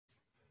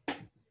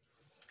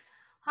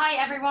Hi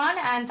everyone,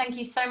 and thank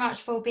you so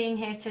much for being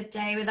here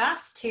today with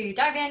us to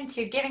dive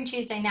into Giving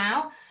Tuesday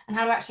Now and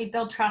how to actually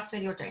build trust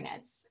with your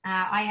donors.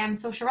 I am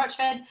Sorcha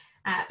Rochford,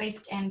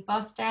 based in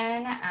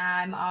Boston.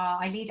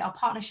 I lead our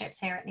partnerships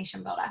here at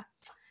NationBuilder.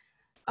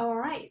 All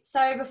right,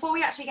 so before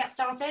we actually get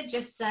started,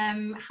 just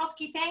some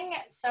housekeeping.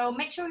 So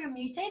make sure you're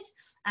muted.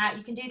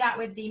 You can do that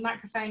with the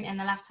microphone in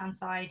the left-hand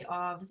side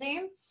of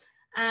Zoom.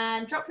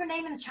 And drop your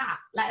name in the chat.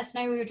 Let us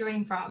know where you're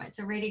joining from. It's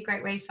a really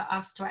great way for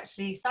us to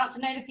actually start to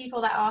know the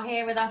people that are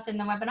here with us in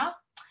the webinar.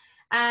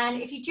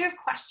 And if you do have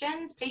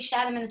questions, please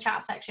share them in the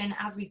chat section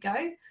as we go.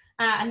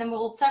 And then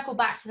we'll circle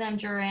back to them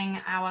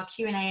during our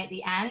Q&A at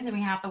the end. And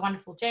we have the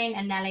wonderful Jane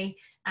and Nelly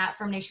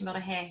from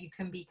NationBuilder here who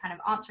can be kind of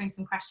answering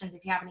some questions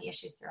if you have any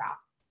issues throughout.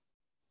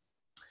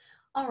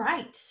 All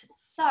right,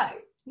 so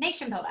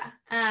NationBuilder,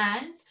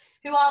 and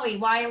who are we?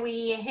 Why are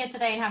we here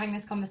today and having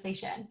this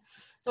conversation?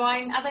 So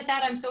as I said,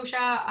 I'm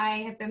Sorcha.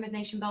 I have been with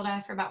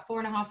NationBuilder for about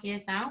 4.5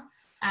 years now.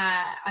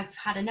 I've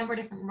had a number of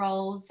different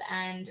roles,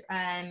 and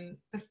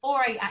before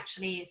I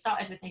actually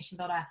started with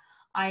NationBuilder,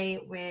 I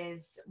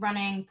was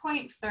running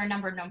point for a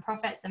number of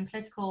nonprofits and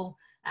political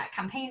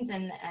campaigns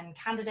and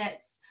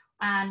candidates,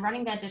 and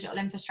running their digital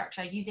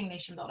infrastructure using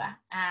NationBuilder.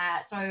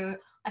 So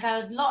I've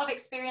had a lot of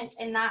experience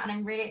in that, and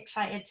I'm really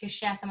excited to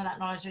share some of that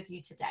knowledge with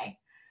you today.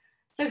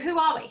 So who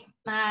are we?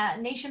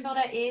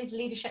 NationBuilder is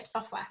leadership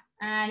software.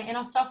 And in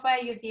our software,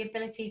 you have the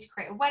ability to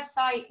create a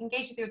website,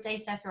 engage with your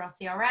data through our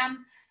CRM,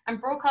 and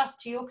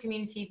broadcast to your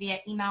community via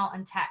email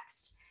and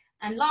text.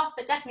 And last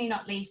but definitely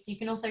not least, you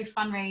can also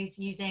fundraise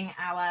using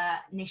our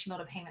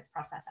NationBuilder payments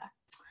processor.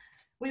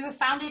 We were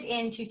founded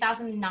in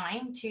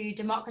 2009 to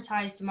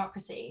democratize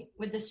democracy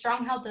with the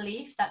strong held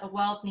belief that the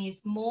world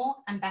needs more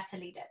and better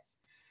leaders.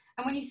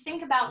 And when you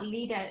think about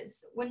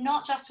leaders, we're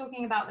not just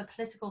talking about the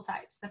political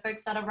types, the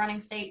folks that are running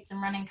states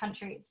and running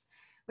countries.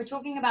 We're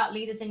talking about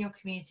leaders in your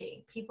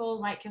community, people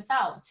like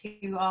yourselves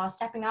who are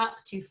stepping up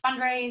to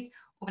fundraise,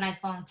 organize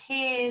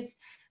volunteers,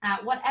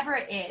 whatever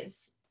it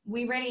is.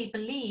 We really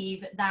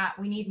believe that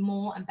we need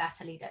more and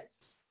better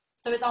leaders.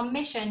 So it's our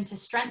mission to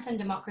strengthen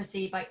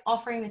democracy by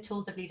offering the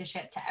tools of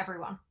leadership to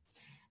everyone.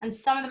 And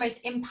some of the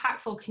most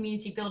impactful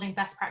community building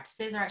best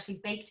practices are actually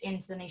baked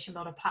into the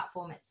NationBuilder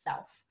platform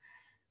itself.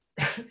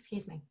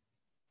 Excuse me.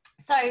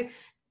 So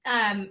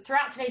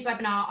throughout today's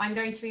webinar, I'm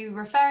going to be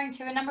referring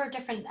to a number of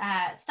different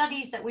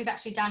studies that we've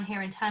actually done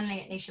here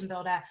internally at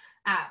NationBuilder,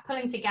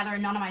 pulling together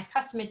anonymized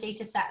customer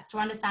data sets to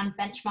understand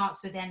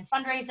benchmarks within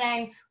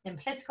fundraising, within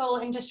political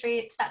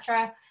industry,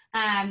 etc.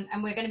 And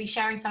we're going to be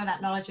sharing some of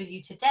that knowledge with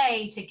you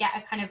today to get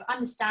a kind of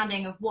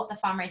understanding of what the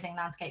fundraising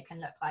landscape can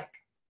look like.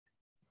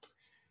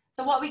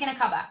 So what are we going to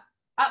cover?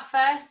 Up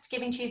first,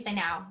 Giving Tuesday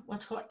Now. We'll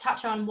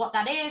touch on what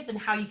that is and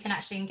how you can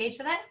actually engage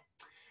with it.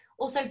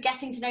 Also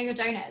getting to know your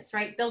donors,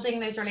 right? Building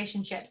those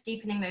relationships,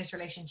 deepening those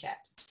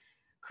relationships,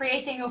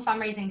 creating your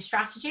fundraising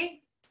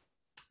strategy,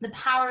 the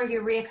power of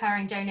your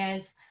reoccurring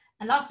donors,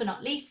 and last but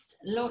not least,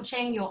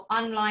 launching your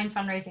online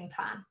fundraising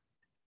plan.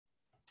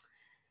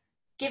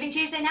 Giving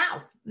Tuesday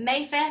Now,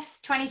 May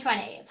 5th,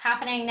 2020. It's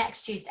happening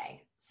next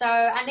Tuesday. So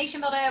at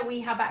NationBuilder,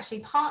 we have actually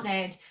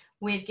partnered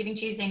with Giving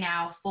Tuesday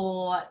Now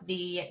for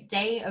the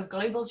Day of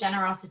Global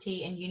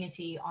Generosity and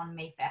Unity on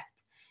May 5th.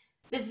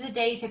 This is a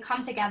day to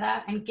come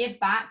together and give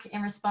back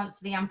in response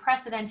to the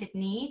unprecedented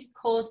need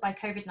caused by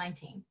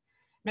COVID-19,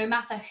 no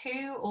matter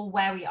who or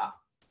where we are.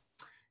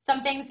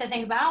 Some things to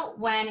think about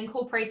when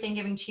incorporating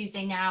Giving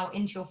Tuesday Now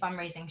into your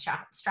fundraising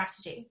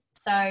strategy.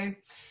 So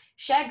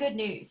share good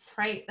news,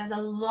 right? There's a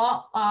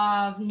lot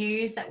of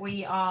news that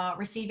we are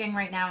receiving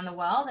right now in the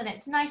world, and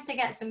it's nice to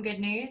get some good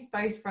news,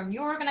 both from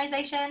your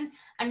organization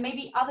and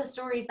maybe other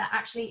stories that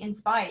actually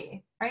inspire you,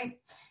 right?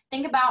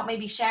 Think about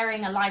maybe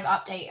sharing a live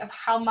update of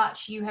how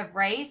much you have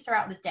raised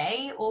throughout the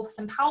day, or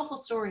some powerful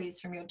stories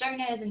from your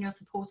donors and your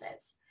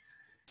supporters.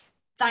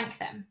 Thank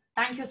them.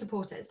 Thank your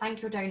supporters.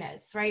 Thank your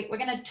donors, right? We're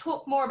going to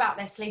talk more about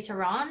this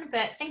later on,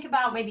 but think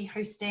about maybe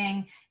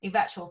hosting a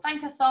virtual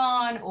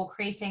thankathon or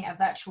creating a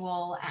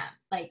virtual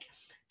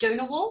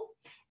donor wall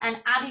and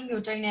adding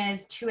your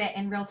donors to it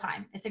in real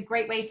time. It's a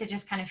great way to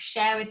just kind of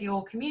share with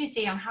your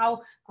community on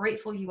how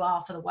grateful you are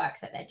for the work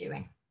that they're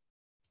doing.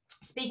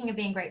 Speaking of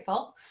being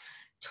grateful,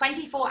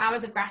 24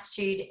 hours of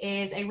gratitude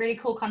is a really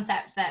cool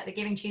concept that the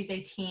Giving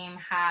Tuesday team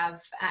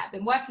have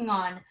been working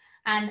on.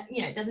 And,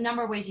 you know, there's a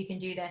number of ways you can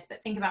do this,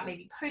 but think about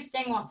maybe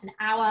posting once an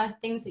hour,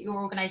 things that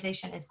your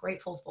organization is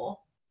grateful for.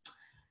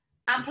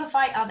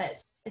 Amplify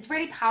others. It's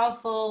really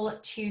powerful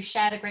to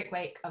share the great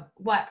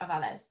work of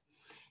others.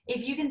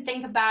 If you can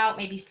think about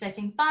maybe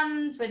splitting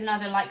funds with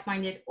another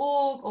like-minded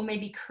org, or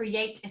maybe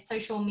create a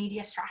social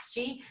media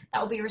strategy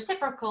that will be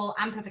reciprocal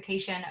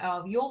amplification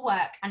of your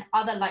work and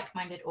other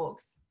like-minded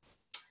orgs.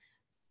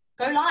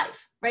 Go live,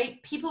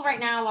 right? People right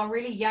now are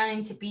really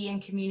yearning to be in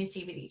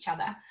community with each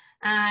other.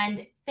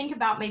 And think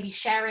about maybe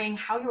sharing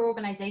how your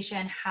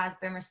organization has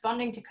been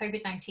responding to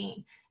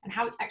COVID-19 and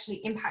how it's actually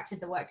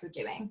impacted the work you're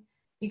doing.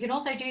 You can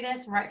also do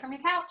this right from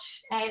your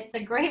couch. It's a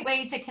great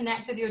way to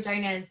connect with your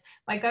donors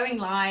by going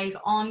live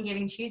on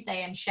Giving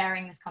Tuesday and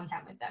sharing this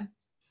content with them.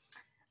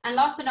 And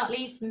last but not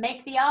least,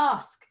 make the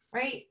ask,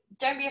 right?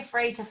 Don't be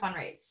afraid to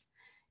fundraise.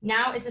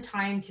 Now is the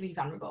time to be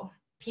vulnerable.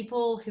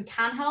 People who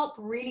can help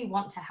really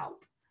want to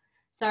help.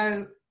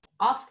 So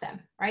ask them,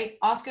 right?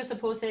 Ask your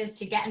supporters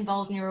to get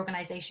involved in your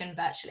organization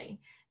virtually.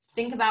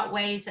 Think about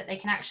ways that they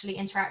can actually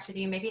interact with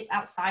you. Maybe it's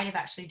outside of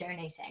actually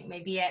donating.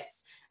 Maybe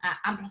it's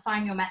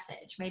amplifying your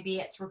message. Maybe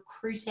it's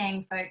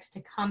recruiting folks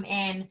to come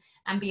in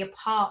and be a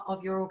part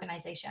of your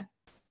organization.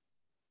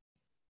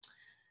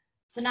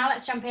 So now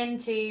let's jump in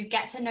to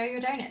get to know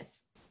your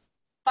donors.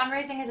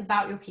 Fundraising is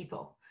about your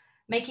people.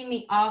 Making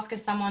the ask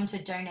of someone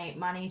to donate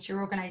money to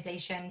your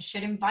organization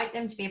should invite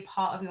them to be a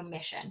part of your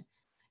mission.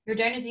 Your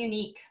donors are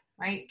unique,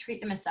 right?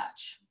 Treat them as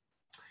such.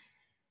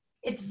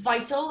 It's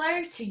vital,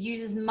 though, to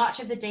use as much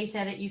of the data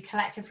that you've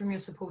collected from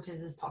your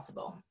supporters as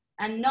possible.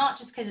 And not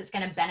just because it's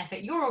going to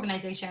benefit your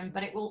organization,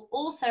 but it will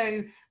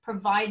also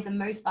provide the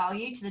most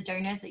value to the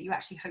donors that you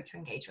actually hope to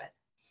engage with.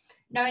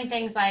 Knowing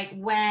things like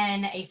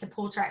when a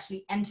supporter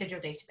actually entered your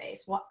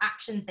database, what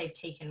actions they've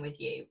taken with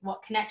you,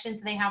 what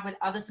connections they have with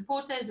other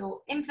supporters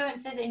or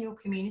influencers in your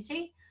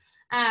community,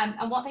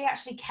 and what they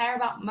actually care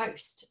about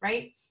most,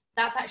 right?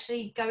 That's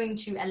actually going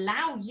to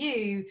allow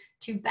you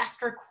to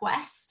best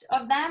request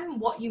of them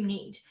what you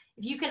need.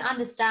 If you can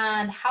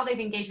understand how they've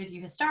engaged with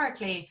you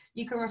historically,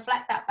 you can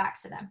reflect that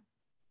back to them,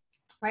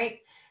 right?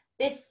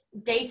 This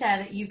data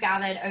that you've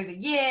gathered over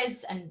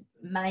years and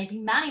maybe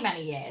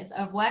many years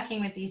of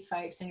working with these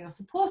folks and your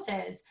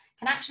supporters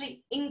can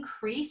actually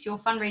increase your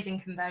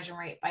fundraising conversion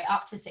rate by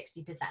up to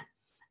 60%.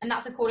 And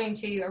that's according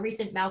to a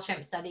recent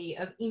MailChimp study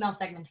of email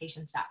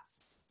segmentation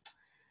stats.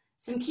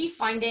 Some key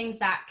findings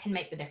that can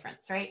make the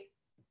difference, right?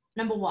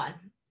 Number one,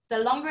 the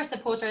longer a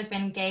supporter has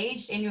been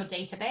engaged in your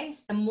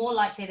database, the more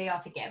likely they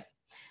are to give.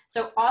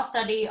 So our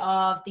study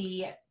of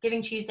the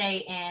Giving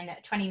Tuesday in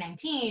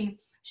 2019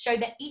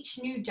 showed that each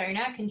new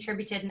donor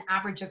contributed an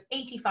average of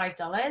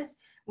 $85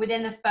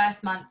 within the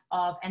first month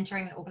of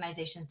entering an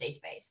organization's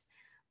database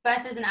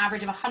versus an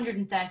average of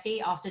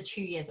 $130 after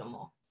 2 years or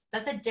more.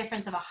 That's a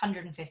difference of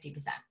 150%.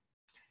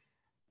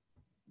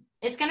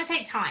 It's going to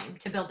take time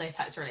to build those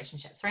types of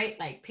relationships, right?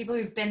 Like people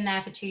who've been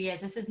there for 2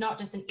 years, this is not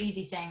just an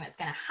easy thing that's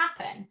going to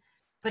happen,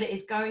 but it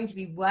is going to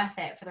be worth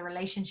it for the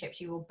relationships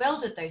you will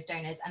build with those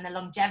donors and the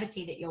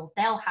longevity that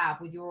they'll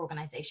have with your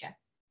organization.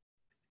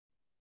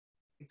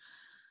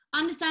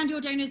 Understand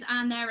your donors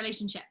and their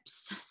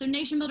relationships. So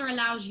NationBuilder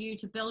allows you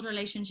to build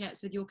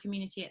relationships with your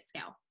community at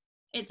scale.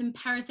 It's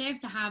imperative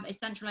to have a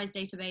centralized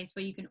database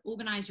where you can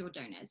organize your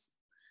donors.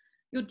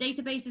 Your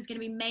database is going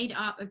to be made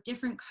up of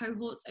different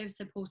cohorts of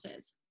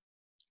supporters.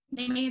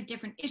 They may have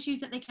different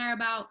issues that they care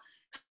about,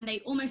 and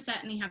they almost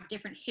certainly have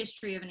different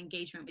history of an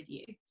engagement with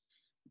you.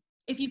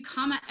 If you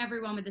come at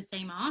everyone with the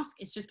same ask,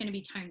 it's just going to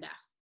be tone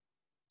deaf.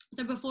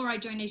 So before I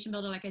joined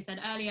NationBuilder, like I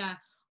said earlier,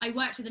 I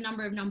worked with a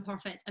number of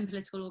nonprofits and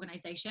political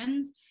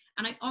organizations,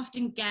 and I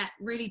often get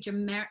really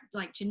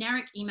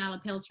generic email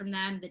appeals from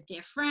them, the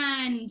dear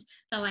friend,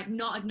 they're like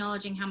not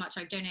acknowledging how much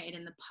I've donated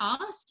in the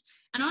past.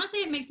 And honestly,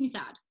 it makes me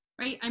sad.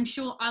 Right? I'm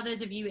sure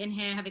others of you in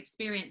here have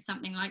experienced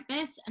something like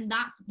this, and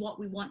that's what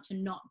we want to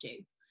not do.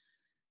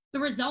 The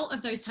result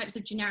of those types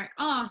of generic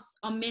asks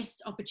are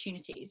missed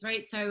opportunities,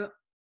 right? So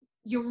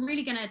you're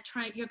really going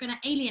to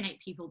alienate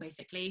people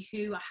basically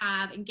who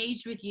have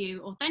engaged with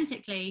you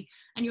authentically,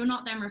 and you're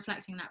not then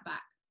reflecting that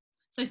back.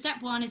 So step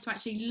one is to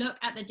actually look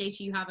at the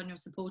data you have on your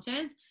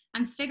supporters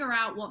and figure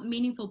out what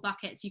meaningful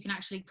buckets you can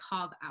actually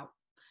carve out.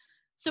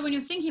 So when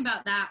you're thinking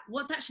about that,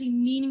 what's actually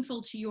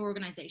meaningful to your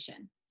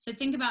organization? So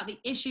think about the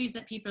issues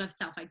that people have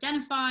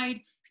self-identified,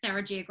 if there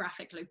are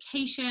geographic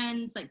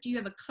locations, like do you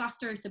have a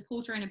cluster of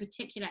supporter in a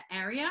particular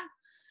area?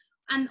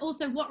 And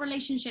also what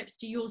relationships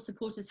do your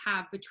supporters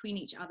have between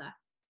each other?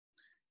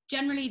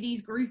 Generally,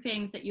 these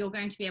groupings that you're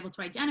going to be able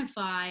to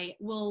identify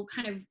will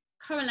kind of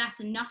coalesce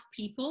enough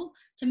people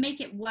to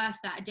make it worth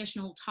that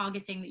additional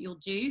targeting that you'll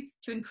do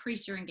to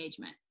increase your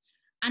engagement.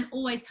 And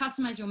always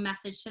customize your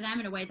message to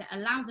them in a way that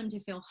allows them to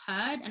feel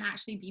heard and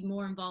actually be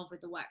more involved with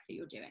the work that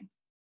you're doing.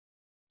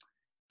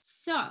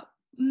 So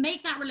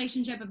make that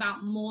relationship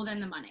about more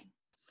than the money.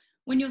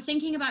 When you're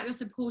thinking about your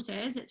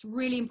supporters, it's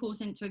really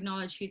important to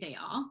acknowledge who they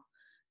are.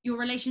 Your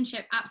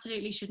relationship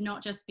absolutely should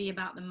not just be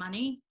about the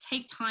money.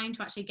 Take time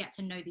to actually get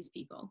to know these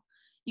people.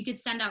 You could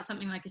send out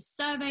something like a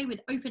survey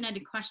with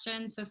open-ended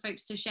questions for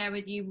folks to share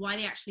with you why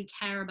they actually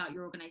care about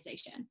your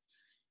organization.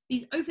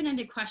 These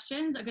open-ended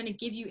questions are going to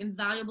give you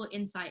invaluable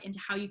insight into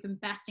how you can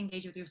best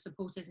engage with your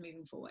supporters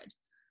moving forward.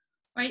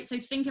 Right? So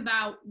think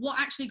about what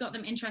actually got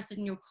them interested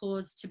in your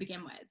cause to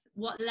begin with.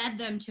 What led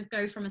them to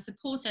go from a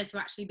supporter to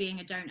actually being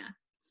a donor?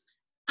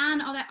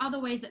 And are there other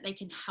ways that they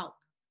can help?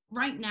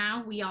 Right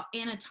now, we are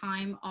in a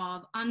time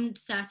of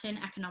uncertain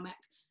economic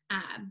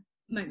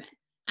moment.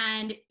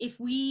 And if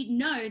we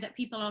know that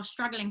people are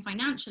struggling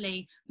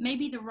financially,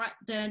 maybe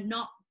the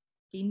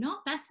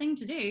not best thing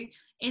to do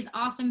is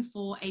ask them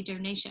for a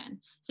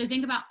donation. So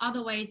think about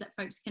other ways that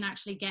folks can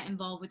actually get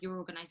involved with your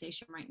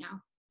organization right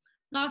now.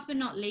 Last but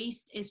not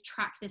least is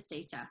track this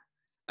data.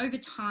 Over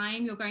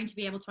time, you're going to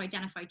be able to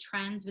identify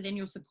trends within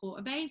your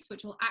supporter base,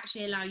 which will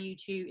actually allow you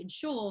to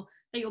ensure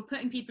that you're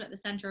putting people at the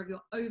center of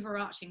your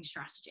overarching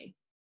strategy.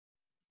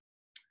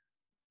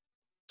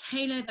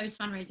 Tailor those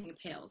fundraising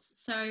appeals.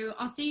 So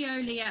our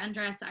CEO, Leah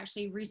Andres,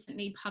 actually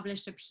recently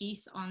published a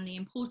piece on the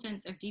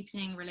importance of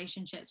deepening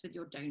relationships with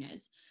your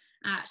donors.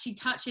 She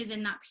touches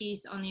in that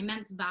piece on the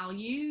immense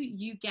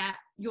value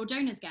your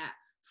donors get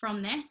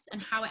from this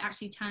and how it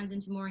actually turns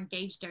into more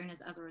engaged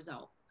donors as a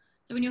result.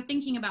 So when you're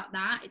thinking about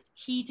that, it's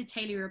key to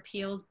tailor your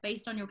appeals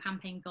based on your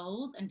campaign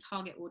goals and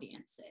target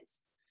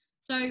audiences.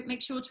 So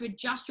make sure to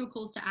adjust your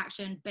calls to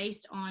action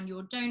based on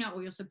your donor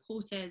or your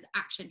supporter's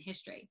action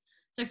history.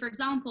 So for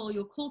example,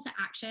 your call to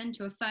action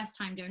to a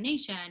first-time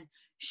donation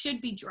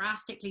should be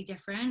drastically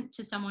different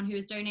to someone who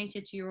has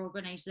donated to your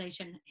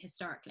organization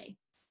historically.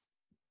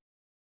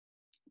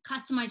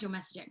 Customize your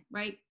messaging,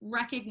 right?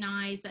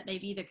 Recognize that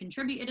they've either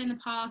contributed in the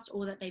past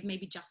or that they've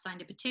maybe just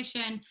signed a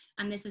petition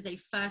and this is a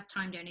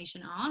first-time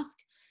donation ask,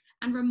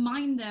 and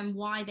remind them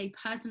why they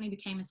personally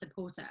became a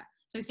supporter.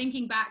 So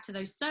thinking back to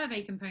those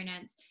survey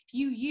components, if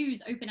you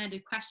use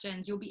open-ended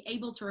questions, you'll be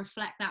able to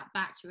reflect that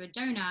back to a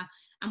donor.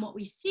 And what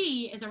we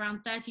see is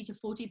around 30 to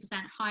 40%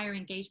 higher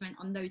engagement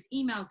on those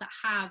emails that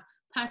have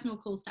personal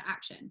calls to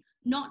action,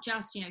 not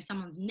just,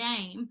 someone's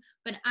name,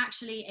 but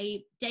actually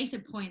a data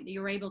point that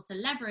you're able to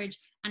leverage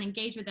and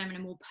engage with them in a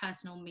more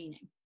personal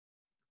meaning.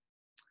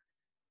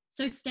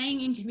 So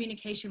staying in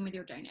communication with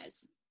your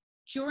donors.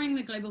 During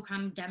the global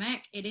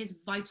pandemic, it is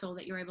vital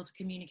that you're able to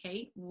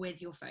communicate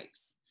with your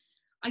folks.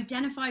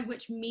 Identify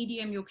which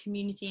medium your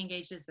community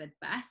engages with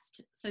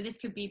best. So this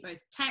could be both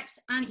text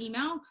and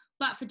email,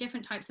 but for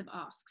different types of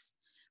asks.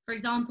 For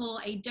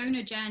example, a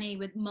donor journey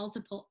with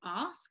multiple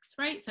asks,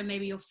 right? So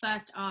maybe your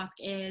first ask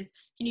is,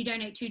 can you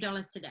donate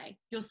 $2 today?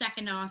 Your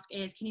second ask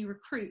is, can you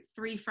recruit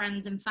 3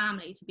 friends and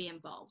family to be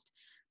involved?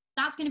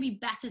 That's going to be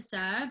better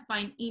served by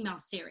an email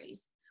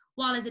series.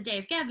 While as a day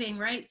of giving,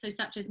 right? So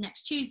such as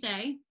next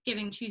Tuesday,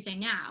 Giving Tuesday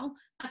Now,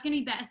 that's going to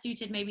be better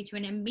suited maybe to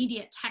an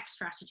immediate text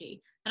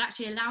strategy that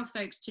actually allows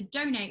folks to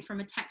donate from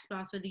a text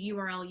blast with the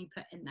URL you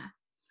put in there.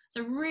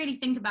 So really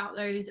think about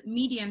those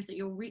mediums that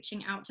you're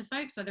reaching out to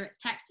folks, whether it's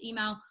text,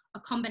 email, a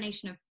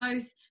combination of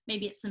both,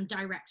 maybe it's some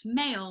direct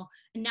mail.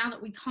 And now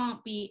that we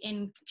can't be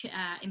in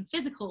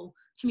physical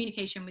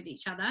communication with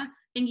each other,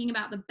 thinking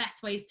about the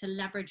best ways to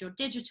leverage your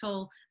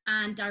digital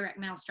and direct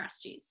mail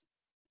strategies.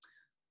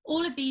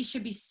 All of these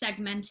should be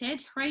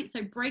segmented, right?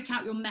 So break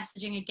out your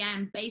messaging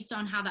again based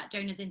on how that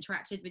donor's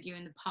interacted with you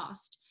in the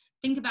past.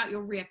 Think about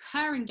your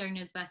reoccurring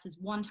donors versus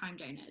one-time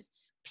donors,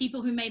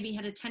 people who maybe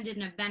had attended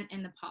an event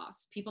in the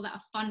past, people that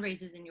are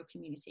fundraisers in your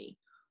community.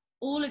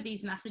 All of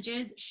these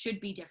messages should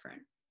be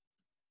different.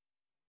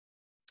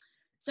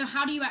 So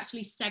how do you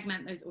actually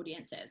segment those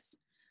audiences?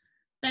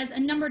 There's a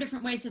number of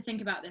different ways to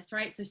think about this,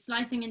 right? So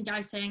slicing and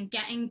dicing,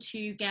 getting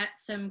to get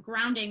some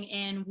grounding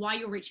in why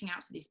you're reaching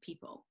out to these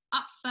people.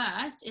 Up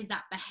first is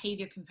that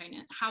behavior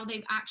component, how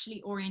they've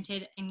actually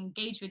oriented and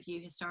engaged with you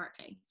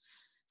historically.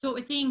 So what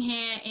we're seeing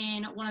here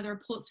in one of the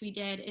reports we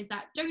did is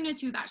that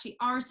donors who've actually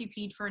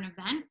RSVP'd for an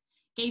event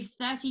gave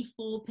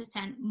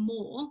 34%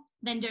 more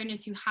than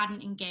donors who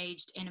hadn't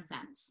engaged in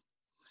events.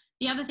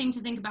 The other thing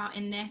to think about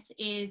in this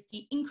is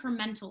the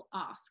incremental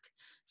ask.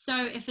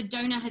 So if a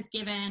donor has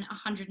given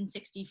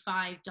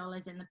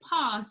 $165 in the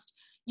past,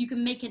 you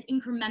can make an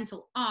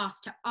incremental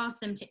ask to ask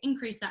them to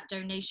increase that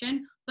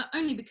donation, but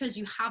only because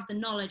you have the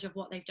knowledge of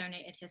what they've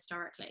donated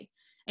historically.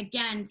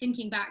 Again,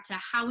 thinking back to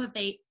how have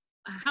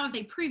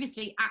they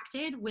previously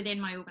acted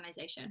within my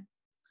organization.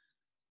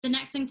 The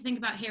next thing to think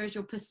about here is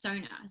your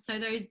persona. So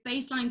those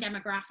baseline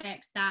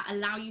demographics that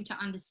allow you to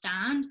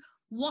understand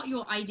what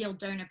your ideal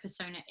donor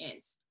persona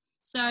is.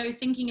 So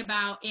thinking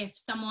about if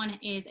someone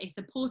is a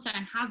supporter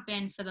and has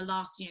been for the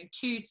last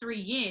 2-3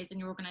 years in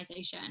your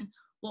organization,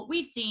 what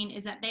we've seen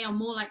is that they are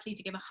more likely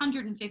to give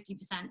 150%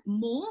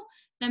 more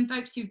than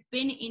folks who've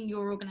been in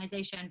your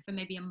organization for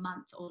maybe a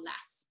month or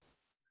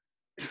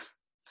less.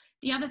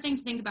 The other thing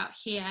to think about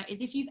here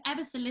is if you've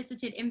ever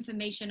solicited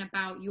information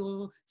about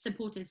your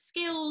supporters'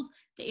 skills,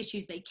 the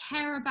issues they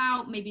care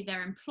about, maybe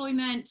their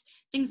employment,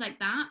 things like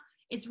that,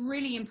 it's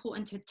really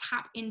important to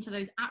tap into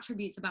those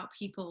attributes about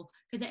people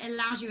because it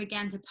allows you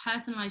again to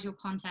personalize your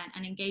content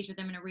and engage with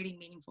them in a really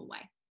meaningful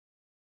way.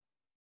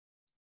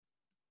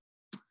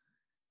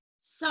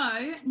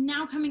 So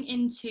now coming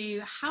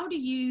into how do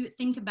you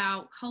think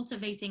about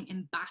cultivating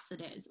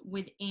ambassadors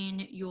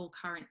within your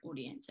current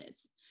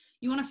audiences?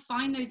 You want to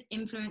find those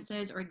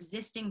influencers or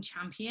existing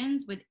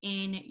champions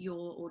within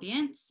your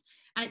audience.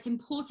 And it's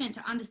important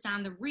to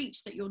understand the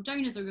reach that your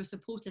donors or your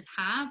supporters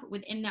have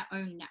within their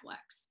own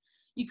networks.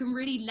 You can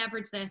really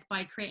leverage this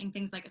by creating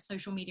things like a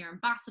social media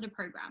ambassador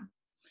program.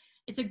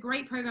 It's a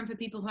great program for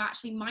people who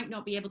actually might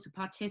not be able to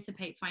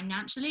participate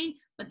financially,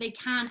 but they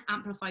can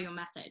amplify your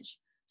message.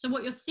 So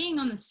what you're seeing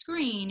on the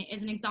screen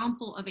is an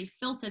example of a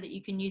filter that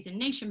you can use in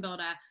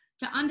NationBuilder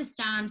to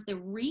understand the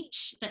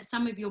reach that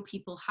some of your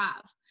people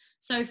have.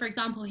 So for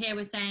example, here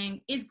we're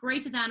saying is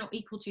greater than or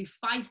equal to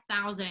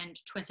 5,000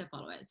 Twitter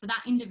followers. So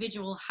that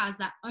individual has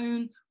that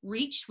own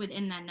reach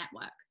within their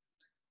network.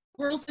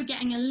 We're also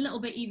getting a little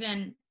bit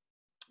even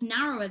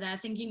narrower there,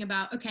 thinking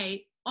about,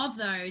 okay, of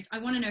those, I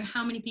want to know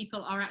how many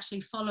people are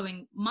actually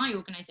following my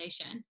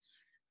organization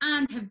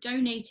and have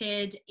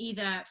donated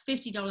either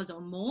 $50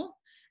 or more.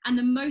 And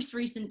the most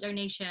recent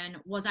donation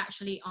was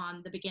actually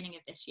on the beginning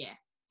of this year.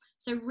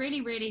 So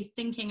really, really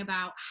thinking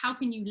about how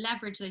can you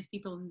leverage those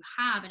people who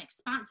have an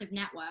expansive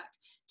network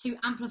to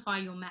amplify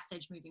your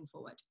message moving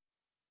forward.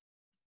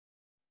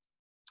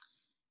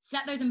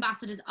 Set those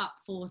ambassadors up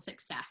for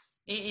success.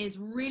 It is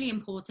really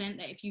important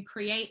that if you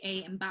create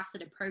an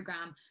ambassador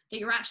program, that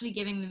you're actually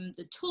giving them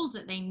the tools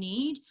that they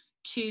need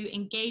to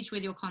engage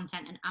with your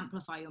content and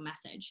amplify your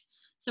message.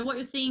 So what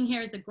you're seeing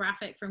here is the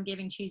graphic from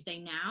Giving Tuesday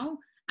Now.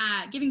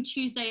 Giving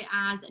Tuesday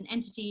as an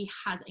entity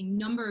has a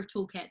number of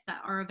toolkits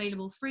that are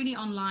available freely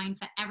online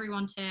for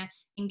everyone to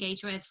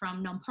engage with,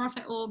 from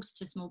nonprofit orgs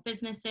to small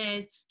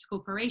businesses, to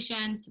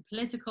corporations, to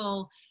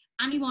political,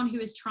 anyone who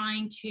is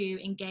trying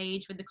to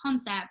engage with the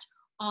concept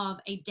of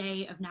a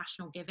day of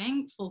national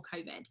giving for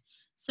COVID.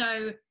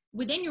 So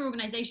within your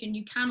organization,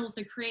 you can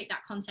also create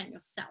that content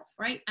yourself,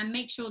 right? And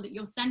make sure that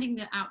you're sending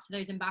that out to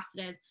those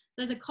ambassadors.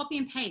 So there's a copy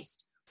and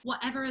paste,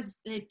 whatever is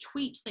the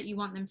tweet that you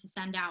want them to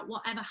send out,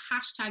 whatever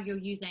hashtag you're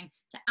using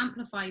to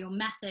amplify your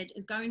message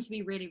is going to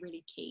be really,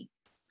 really key.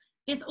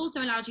 This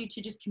also allows you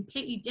to just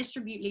completely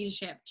distribute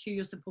leadership to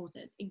your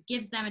supporters. It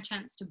gives them a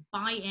chance to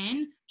buy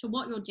in to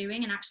what you're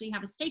doing and actually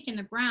have a stake in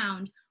the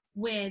ground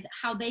with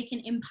how they can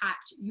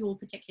impact your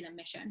particular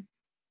mission.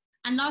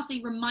 And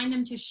lastly, remind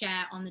them to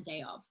share on the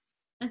day of.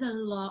 There's a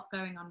lot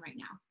going on right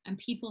now and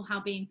people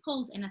are being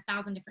pulled in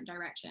 1,000 different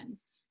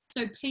directions.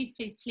 So please,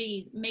 please,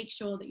 please make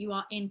sure that you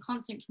are in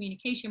constant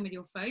communication with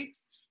your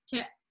folks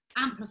to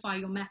amplify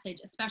your message,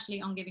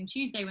 especially on Giving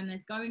Tuesday when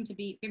there's going to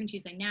be, Giving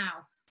Tuesday Now,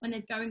 when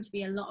there's going to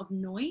be a lot of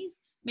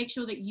noise. Make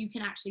sure that you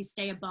can actually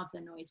stay above the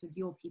noise with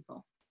your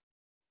people.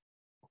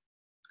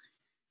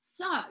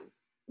 So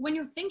when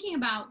you're thinking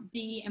about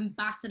the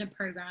ambassador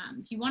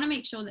programs, you want to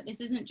make sure that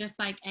this isn't just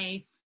like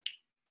a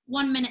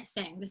 1-minute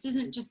thing. This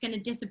isn't just going to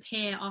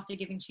disappear after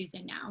Giving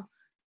Tuesday Now.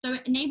 So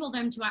enable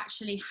them to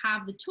actually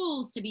have the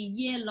tools to be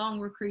year-long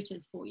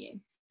recruiters for you.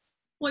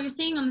 What you're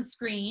seeing on the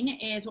screen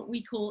is what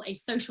we call a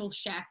social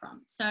share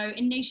prompt. So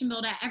in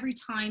NationBuilder, every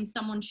time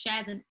someone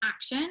shares an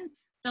action,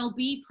 they'll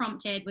be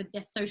prompted with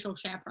this social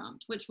share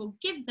prompt, which will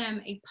give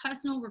them a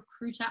personal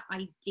recruiter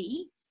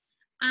ID,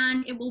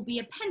 and it will be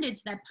appended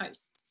to their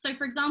post. So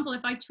for example,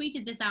 if I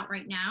tweeted this out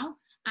right now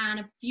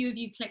and a few of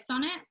you clicked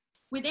on it,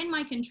 within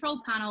my control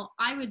panel,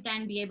 I would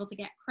then be able to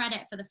get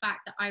credit for the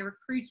fact that I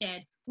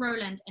recruited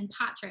Roland and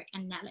Patrick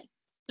and Nelly.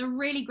 It's a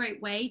really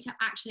great way to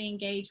actually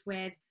engage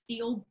with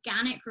the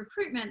organic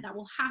recruitment that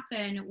will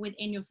happen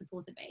within your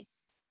supporter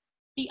base.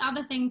 The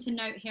other thing to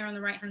note here on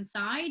the right-hand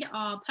side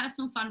are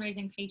personal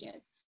fundraising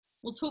pages.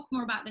 We'll talk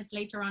more about this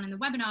later on in the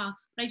webinar,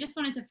 but I just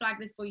wanted to flag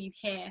this for you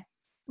here.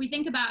 We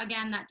think about,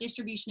 again, that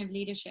distribution of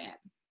leadership.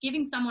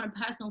 Giving someone a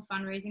personal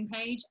fundraising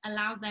page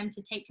allows them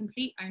to take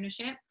complete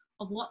ownership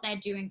of what they're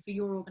doing for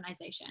your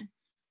organization.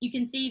 You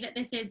can see that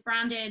this is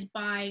branded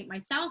by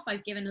myself.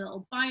 I've given a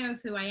little bio of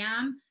who I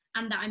am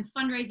and that I'm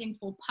fundraising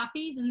for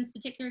puppies in this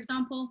particular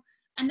example.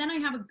 And then I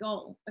have a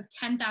goal of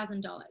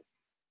 $10,000.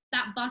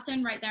 That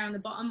button right there on the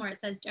bottom where it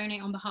says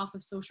donate on behalf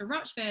of Sorcha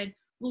Rochford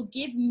will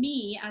give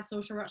me as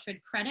Sorcha Rochford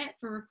credit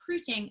for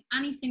recruiting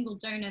any single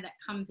donor that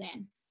comes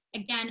in.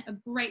 Again, a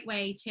great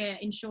way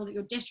to ensure that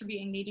you're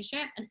distributing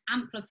leadership and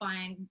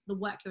amplifying the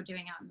work you're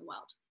doing out in the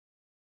world.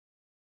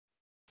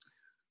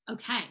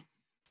 Okay,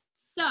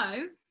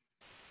 so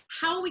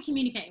how are we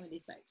communicating with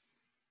these folks?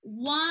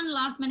 One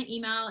last minute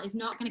email is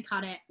not going to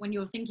cut it when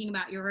you're thinking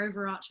about your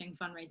overarching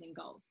fundraising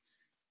goals.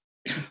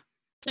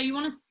 So you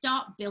want to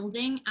start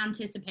building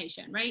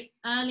anticipation, right?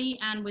 Early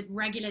and with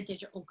regular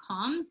digital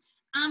comms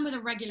and with a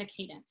regular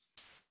cadence.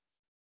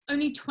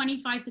 Only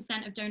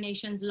 25% of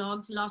donations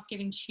logged last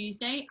Giving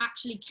Tuesday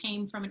actually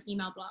came from an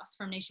email blast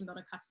from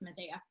NationBuilder customer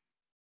data.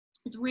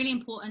 It's really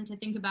important to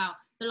think about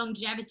the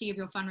longevity of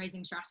your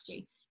fundraising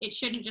strategy. It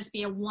shouldn't just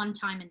be a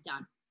one-time and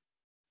done.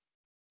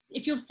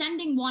 If you're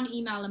sending one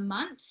email a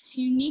month,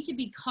 you need to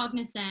be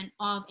cognizant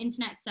of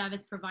internet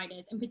service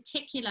providers, in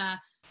particular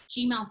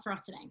Gmail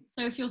throttling.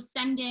 So if you're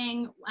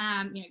sending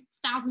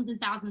thousands and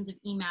thousands of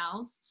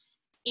emails,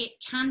 it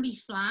can be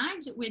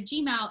flagged with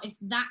Gmail if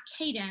that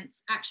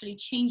cadence actually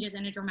changes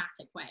in a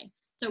dramatic way.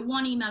 So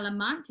one email a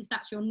month, if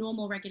that's your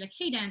normal regular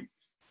cadence,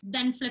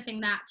 then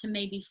flipping that to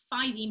maybe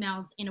 5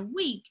 emails in a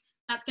week,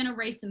 that's going to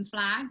raise some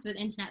flags with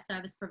internet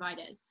service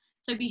providers.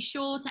 So be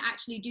sure to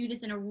actually do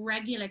this in a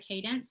regular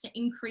cadence to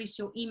increase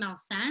your email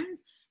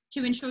sends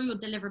to ensure your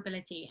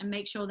deliverability and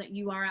make sure that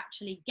you are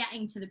actually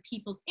getting to the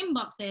people's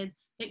inboxes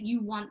that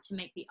you want to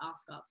make the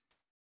ask of.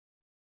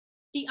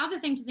 The other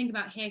thing to think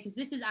about here, because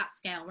this is at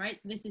scale, right?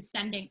 So this is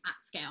sending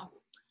at scale.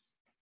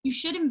 You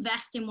should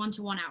invest in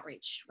one-to-one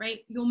outreach, right?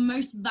 Your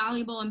most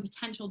valuable and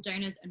potential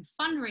donors and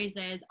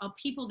fundraisers are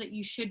people that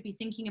you should be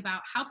thinking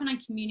about, how can I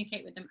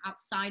communicate with them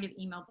outside of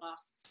email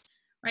blasts,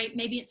 right?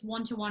 Maybe it's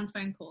one-to-one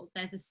phone calls.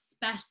 There's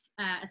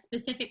a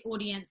specific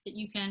audience that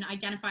you can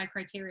identify a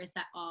criteria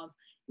set of.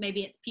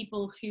 Maybe it's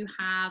people who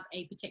have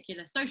a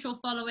particular social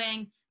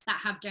following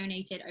that have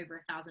donated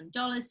over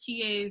 $1,000 to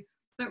you,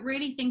 but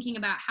really thinking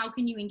about how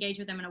can you engage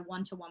with them on a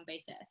one-to-one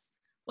basis.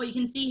 What you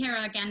can see here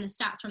are, again, the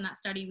stats from that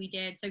study we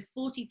did. So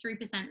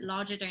 43%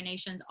 larger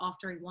donations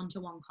after a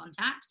one-to-one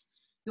contact.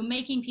 You're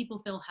making people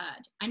feel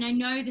heard. And I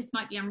know this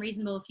might be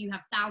unreasonable if you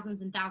have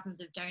thousands and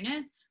thousands of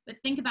donors, but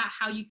think about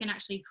how you can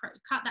actually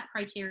cut that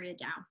criteria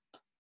down.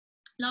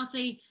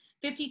 Lastly,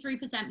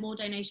 53% more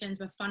donations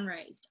were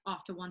fundraised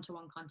after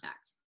one-to-one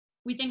contact.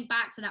 We think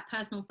back to that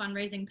personal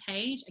fundraising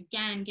page,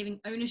 again, giving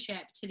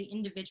ownership to the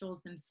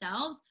individuals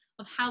themselves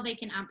of how they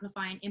can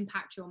amplify and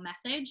impact your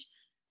message.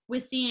 We're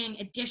seeing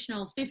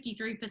additional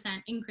 53%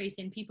 increase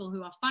in people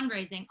who are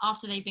fundraising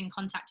after they've been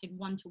contacted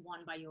one-to-one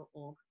by your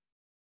org.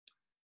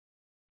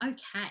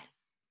 Okay,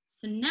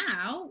 so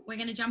now we're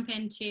going to jump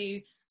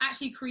into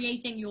actually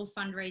creating your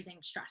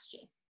fundraising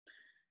strategy.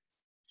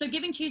 So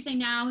Giving Tuesday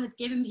now has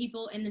given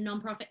people in the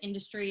nonprofit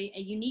industry a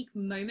unique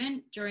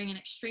moment during an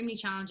extremely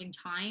challenging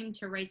time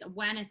to raise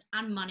awareness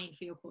and money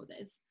for your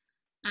causes.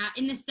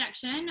 In this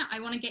section, I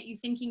want to get you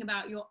thinking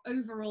about your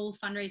overall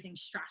fundraising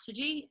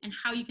strategy and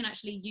how you can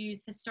actually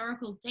use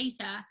historical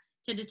data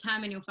to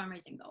determine your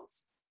fundraising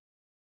goals.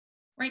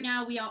 Right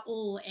now, we are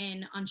all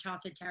in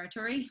uncharted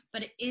territory,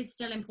 but it is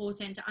still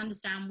important to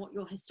understand what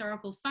your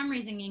historical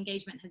fundraising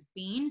engagement has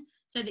been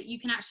so that you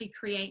can actually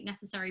create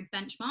necessary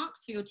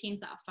benchmarks for your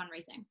teams that are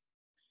fundraising.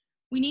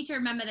 We need to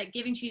remember that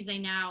Giving Tuesday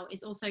now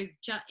is also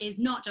is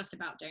not just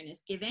about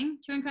donors giving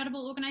to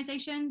incredible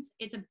organizations.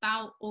 It's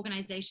about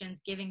organizations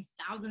giving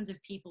thousands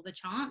of people the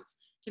chance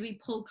to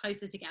be pulled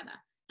closer together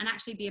and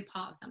actually be a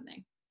part of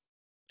something.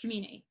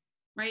 Community,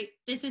 right?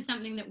 This is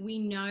something that we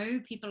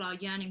know people are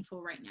yearning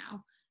for right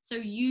now. So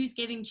use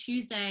Giving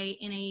Tuesday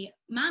in a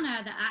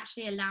manner that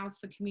actually allows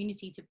for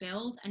community to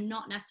build and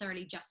not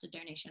necessarily just a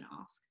donation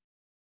ask.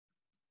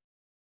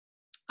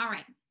 All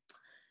right.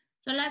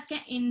 So let's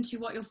get into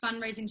what your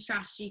fundraising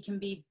strategy can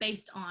be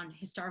based on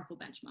historical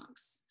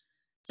benchmarks.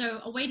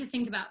 So a way to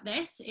think about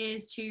this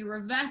is to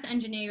reverse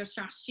engineer your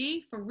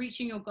strategy for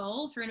reaching your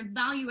goal through an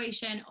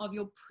evaluation of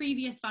your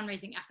previous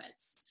fundraising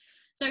efforts.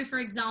 So for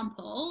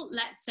example,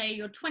 let's say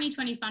your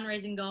 2020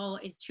 fundraising goal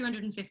is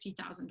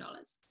 $250,000.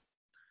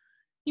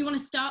 You want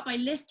to start by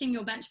listing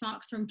your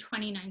benchmarks from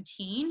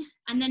 2019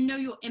 and then know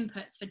your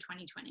inputs for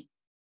 2020.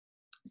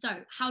 So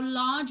how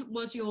large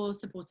was your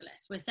supporter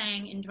list? We're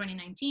saying in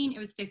 2019, it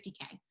was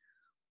 50K.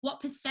 What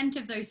percent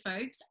of those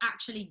folks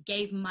actually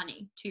gave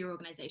money to your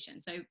organization?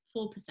 So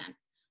 4%.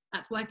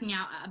 That's working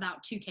out at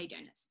about 2K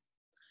donors.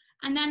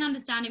 And then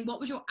understanding what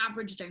was your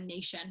average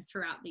donation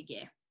throughout the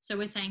year. So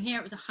we're saying here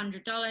it was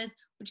 $100,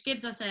 which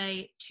gives us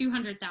a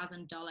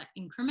 $200,000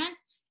 increment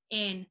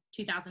in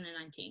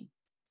 2019.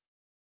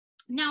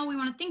 Now we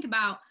want to think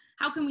about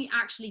how can we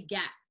actually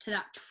get to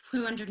that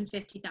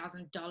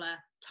 $250,000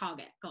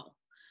 target goal.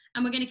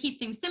 And we're going to keep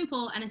things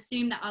simple and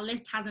assume that our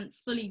list hasn't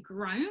fully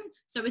grown.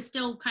 So we're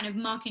still kind of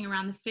marking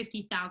around the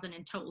 50,000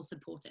 in total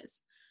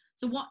supporters.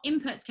 So what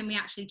inputs can we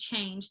actually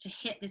change to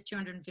hit this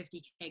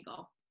 250K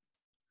goal?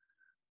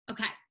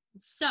 Okay,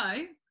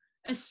 so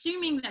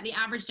assuming that the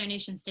average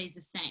donation stays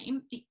the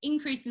same, the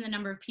increase in the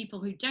number of people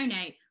who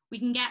donate, we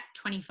can get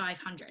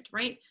 2,500,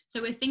 right?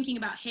 So we're thinking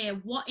about here,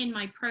 what in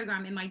my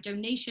program, in my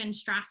donation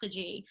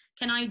strategy,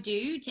 can I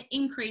do to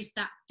increase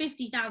that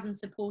 50,000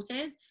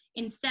 supporters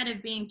instead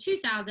of being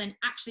 2,000,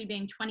 actually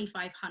being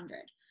 2,500.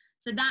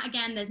 So that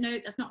again, that's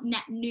not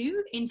net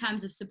new in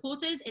terms of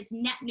supporters, it's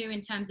net new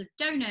in terms of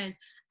donors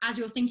as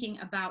you're thinking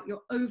about your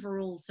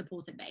overall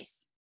supporter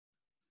base.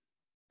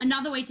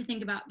 Another way to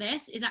think about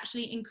this is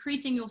actually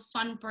increasing your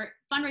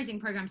fundraising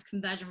program's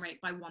conversion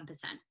rate by 1%.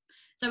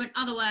 So in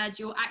other words,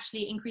 you're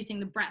actually increasing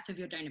the breadth of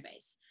your donor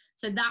base.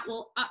 So that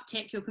will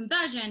uptick your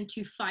conversion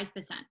to 5%.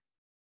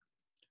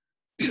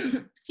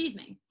 Excuse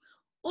me.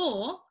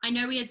 Or I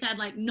know we had said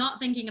like not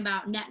thinking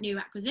about net new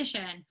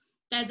acquisition.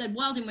 There's a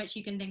world in which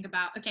you can think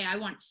about, okay, I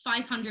want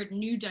 500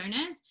 new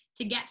donors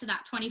to get to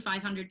that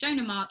 2,500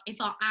 donor mark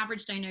if our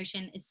average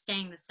donation is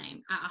staying the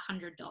same at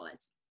 $100.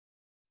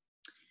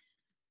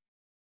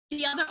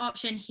 The other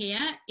option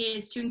here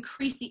is to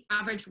increase the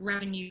average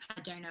revenue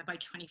per donor by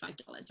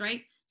 $25,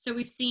 right? So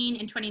we've seen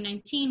in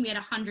 2019, we had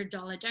a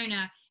 $100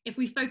 donor. If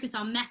we focus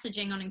our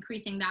messaging on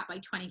increasing that by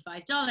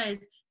 $25,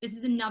 this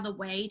is another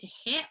way to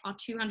hit our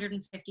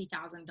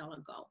 $250,000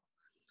 goal.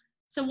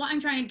 So what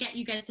I'm trying to get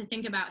you guys to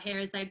think about here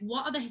is like,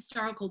 what are the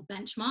historical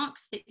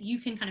benchmarks that you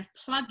can kind of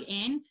plug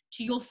in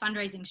to your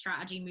fundraising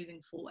strategy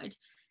moving forward?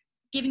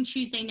 Giving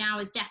Tuesday now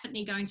is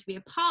definitely going to be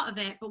a part of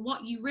it, but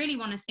what you really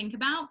want to think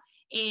about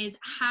is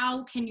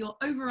how can your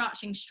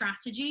overarching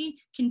strategy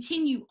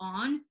continue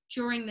on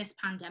during this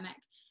pandemic,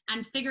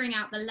 and figuring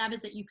out the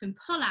levers that you can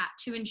pull at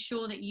to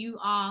ensure that you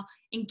are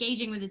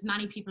engaging with as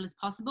many people as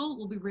possible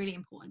will be really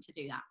important to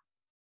do that.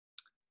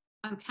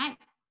 Okay,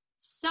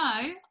 so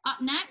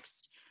up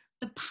next,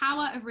 the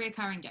power of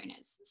reoccurring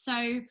donors.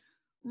 So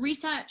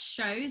research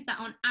shows that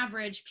on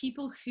average,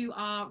 people who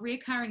are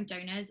reoccurring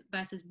donors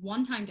versus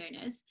one-time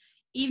donors,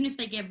 even if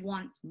they give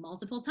once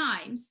multiple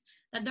times,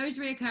 that those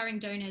reoccurring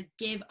donors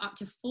give up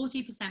to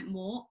 40%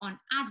 more on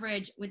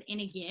average within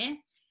a year,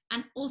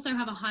 and also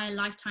have a higher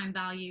lifetime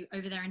value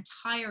over their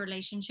entire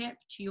relationship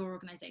to your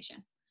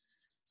organization.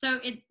 So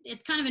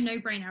it's kind of a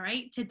no-brainer,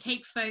 right? To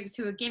take folks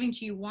who are giving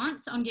to you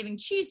once on Giving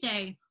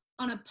Tuesday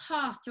on a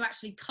path to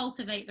actually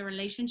cultivate the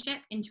relationship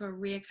into a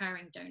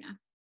reoccurring donor.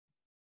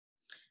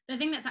 The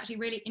thing that's actually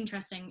really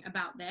interesting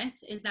about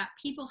this is that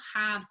people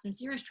have some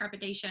serious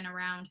trepidation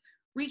around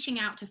reaching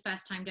out to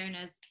first-time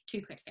donors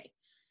too quickly.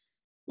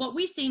 What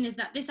we've seen is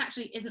that this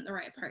actually isn't the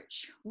right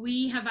approach.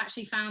 We have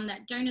actually found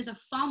that donors are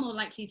far more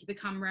likely to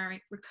become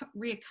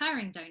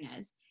reoccurring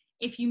donors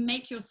if you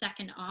make your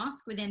second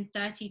ask within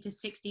 30 to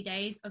 60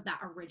 days of that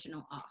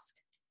original ask.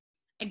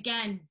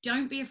 Again,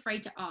 don't be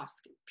afraid to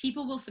ask.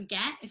 People will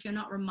forget if you're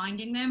not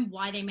reminding them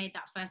why they made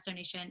that first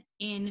donation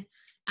in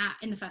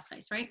the first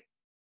place, right?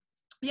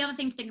 The other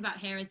thing to think about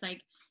here is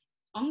like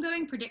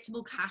ongoing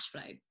predictable cash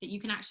flow that you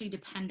can actually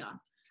depend on,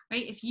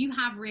 right? If you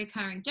have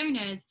reoccurring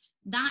donors,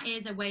 that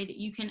is a way that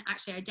you can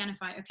actually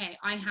identify, okay,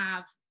 I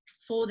have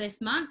for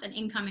this month an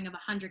incoming of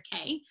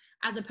 100K,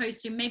 as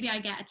opposed to maybe I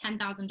get a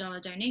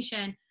 $10,000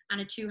 donation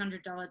and a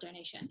 $200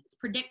 donation. It's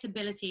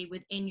predictability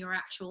within your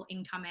actual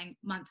incoming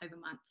month over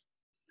month.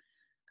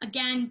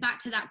 Again, back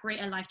to that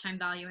greater lifetime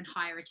value and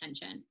higher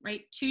retention,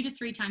 right? 2 to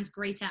 3 times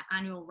greater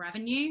annual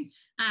revenue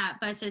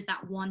versus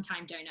that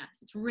one-time donor.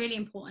 It's really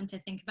important to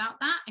think about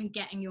that and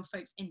getting your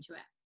folks into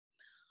it.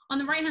 On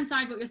the right-hand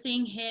side, what you're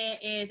seeing here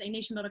is a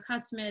NationBuilder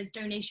customer's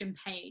donation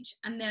page,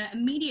 and the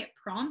immediate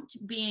prompt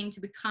being to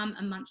become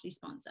a monthly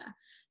sponsor.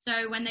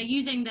 So when they're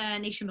using the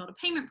NationBuilder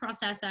payment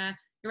processor,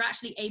 you're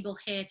actually able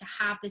here to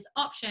have this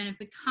option of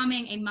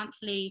becoming a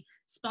monthly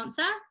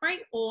sponsor, right?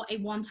 Or a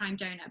one-time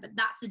donor, but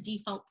that's the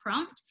default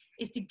prompt,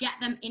 is to get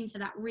them into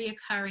that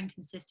reoccurring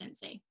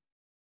consistency.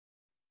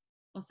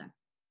 Awesome.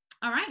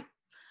 All right.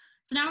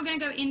 So now we're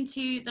going to go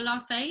into the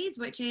last phase,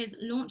 which is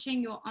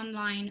launching your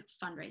online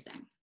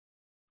fundraising.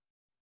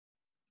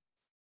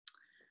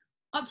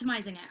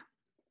 Optimizing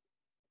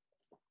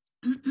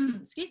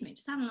it. Excuse me,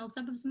 just having a little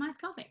sip of some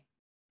iced coffee.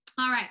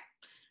 All right.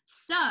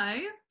 So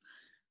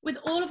with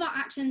all of our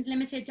actions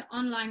limited to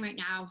online right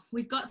now,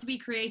 we've got to be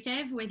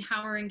creative with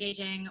how we're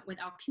engaging with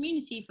our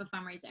community for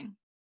fundraising.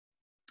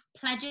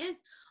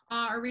 Pledges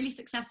are really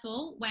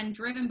successful when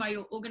driven by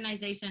your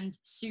organization's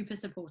super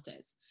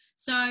supporters.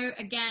 So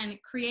again,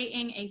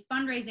 creating a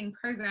fundraising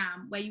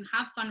program where you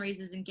have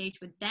fundraisers engage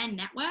with their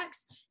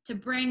networks to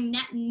bring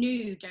net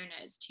new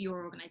donors to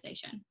your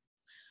organization.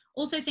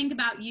 Also think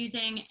about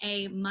using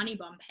a money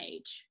bomb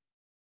page.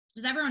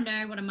 Does everyone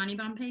know what a money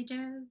bomb page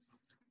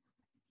is?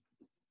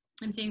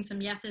 I'm seeing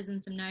some yeses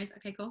and some nos.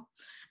 Okay, cool.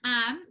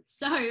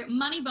 So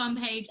money bomb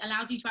page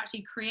allows you to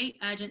actually create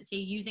urgency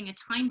using a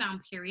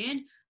time-bound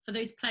period for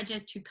those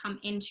pledges to come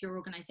into your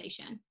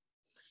organization.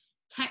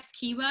 Text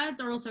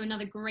keywords are also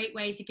another great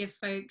way to give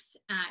folks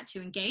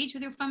to engage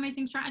with your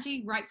fundraising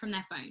strategy right from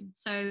their phone.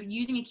 So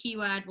using a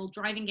keyword will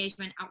drive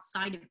engagement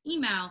outside of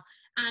email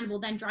and will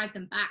then drive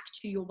them back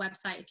to your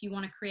website if you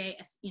want to create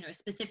a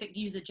specific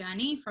user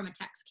journey from a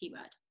text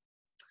keyword.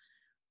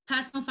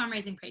 Personal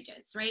fundraising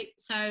pages, right?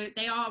 So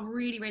they are a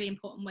really, really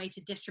important way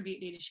to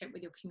distribute leadership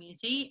with your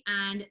community.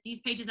 And these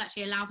pages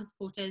actually allow for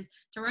supporters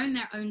to own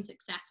their own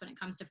success when it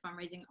comes to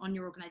fundraising on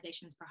your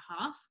organization's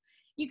behalf.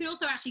 You can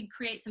also actually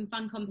create some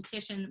fun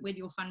competition with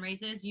your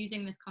fundraisers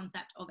using this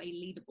concept of a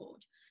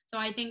leaderboard. So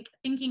I think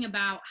thinking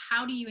about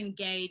how do you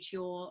engage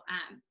your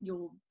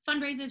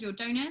fundraisers, your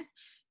donors,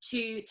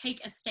 to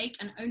take a stake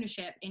and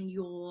ownership in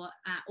your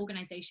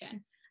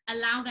organization.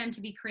 Allow them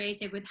to be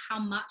creative with how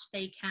much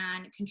they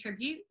can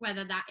contribute,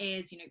 whether that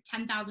is,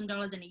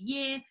 $10,000 in a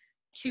year,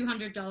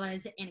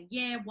 $200 in a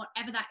year,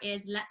 whatever that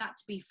is, let that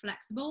to be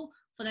flexible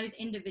for those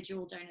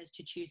individual donors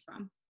to choose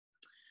from.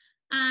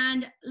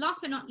 And last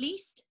but not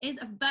least is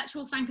a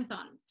virtual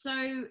thankathon. So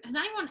has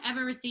anyone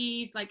ever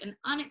received like an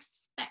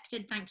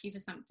unexpected thank you for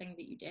something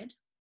that you did?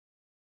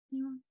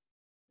 Anyone?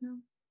 No?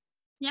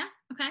 Yeah?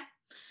 Okay.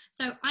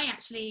 So I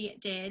actually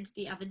did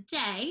the other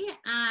day,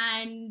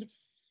 and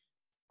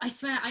I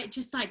swear I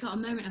just got a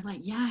moment of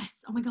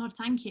yes, oh my God,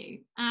 thank you.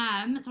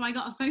 So I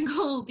got a phone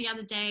call the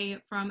other day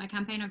from a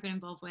campaign I've been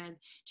involved with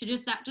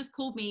that just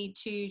called me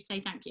to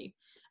say thank you.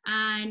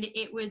 And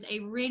it was a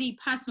really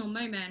personal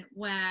moment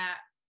where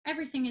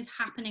everything is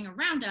happening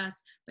around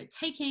us, but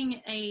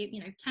taking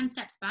a 10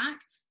 steps back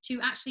to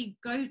actually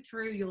go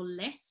through your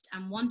list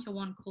and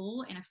one-to-one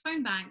call in a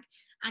phone bank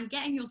and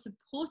getting your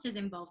supporters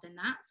involved in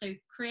that. So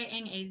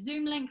creating a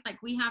Zoom link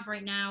like we have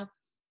right now,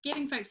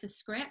 giving folks a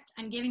script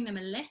and giving them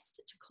a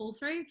list to call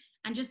through,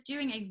 and just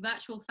doing a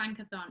virtual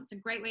thankathon. It's a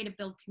great way to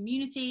build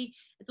community.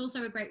 It's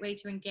also a great way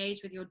to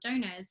engage with your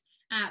donors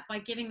by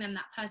giving them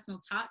that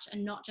personal touch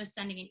and not just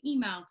sending an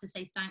email to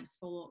say thanks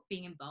for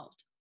being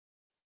involved.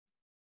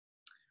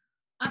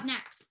 Up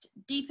next,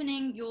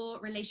 deepening your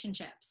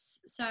relationships.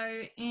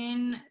 So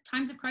in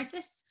times of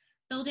crisis,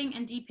 building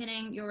and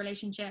deepening your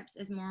relationships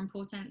is more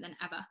important than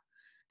ever.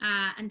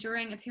 And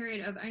during a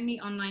period of only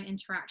online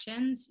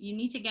interactions, you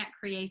need to get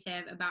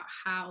creative about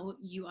how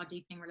you are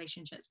deepening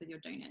relationships with your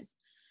donors.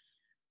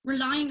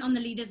 Relying on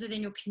the leaders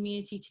within your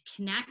community to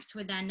connect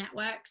with their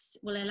networks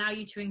will allow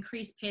you to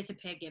increase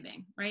peer-to-peer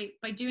giving, right?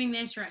 By doing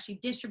this, you're actually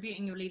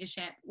distributing your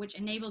leadership, which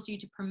enables you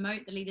to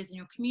promote the leaders in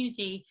your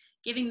community,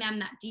 giving them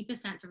that deeper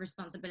sense of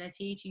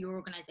responsibility to your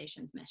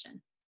organization's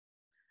mission.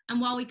 And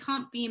while we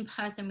can't be in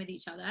person with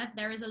each other,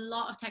 there is a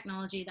lot of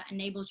technology that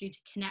enables you to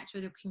connect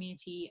with your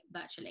community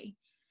virtually.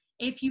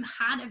 If you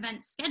had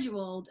events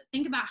scheduled,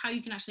 think about how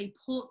you can actually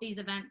port these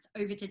events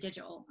over to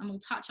digital, and we'll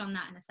touch on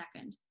that in a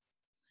second.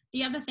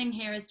 The other thing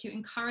here is to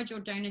encourage your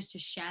donors to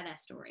share their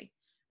story,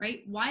 right?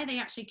 Why are they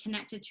actually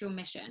connected to your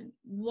mission?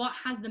 What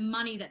has the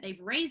money that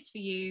they've raised for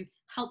you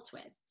helped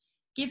with?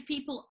 Give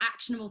people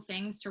actionable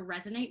things to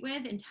resonate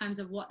with in terms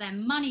of what their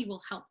money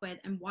will help with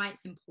and why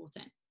it's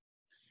important.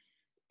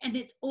 And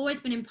it's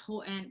always been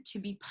important to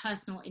be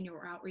personal in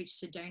your outreach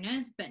to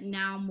donors, but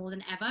now more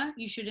than ever,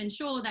 you should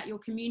ensure that you're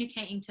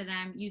communicating to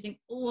them using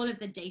all of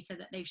the data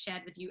that they've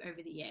shared with you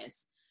over the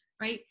years.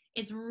 Right?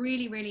 It's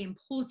really, really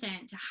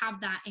important to have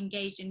that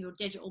engaged in your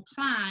digital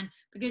plan,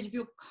 because if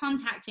you're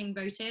contacting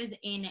voters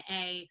in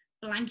a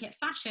blanket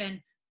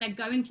fashion, they're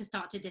going to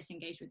start to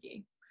disengage with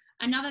you.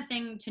 Another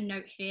thing to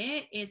note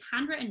here is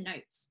handwritten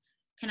notes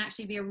can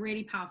actually be a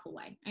really powerful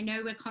way. I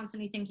know we're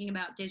constantly thinking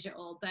about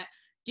digital, but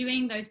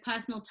doing those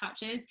personal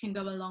touches can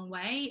go a long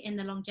way in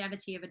the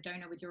longevity of a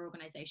donor with your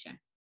organization.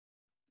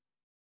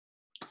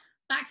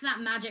 Back to that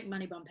magic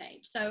money bomb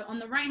page. So on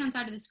the right-hand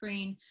side of the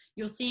screen,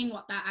 you're seeing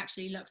what that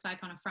actually looks like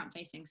on a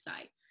front-facing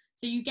site.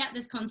 So you get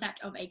this concept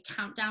of a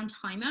countdown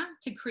timer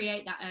to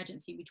create that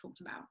urgency we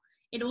talked about.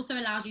 It also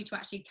allows you to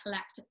actually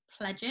collect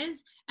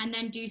pledges and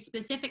then do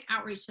specific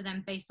outreach to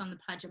them based on the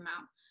pledge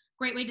amount.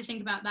 Great way to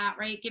think about that,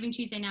 right? Giving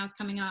Tuesday Now is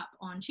coming up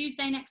on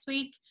Tuesday next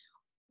week.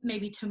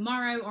 Maybe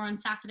tomorrow or on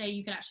Saturday,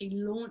 you could actually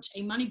launch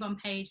a money bomb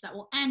page that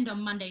will end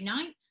on Monday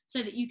night,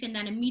 so that you can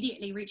then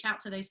immediately reach out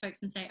to those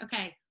folks and say,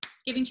 okay,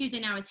 Giving Tuesday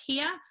Now is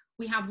here.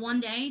 We have one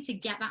day to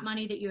get that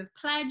money that you have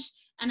pledged,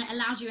 and it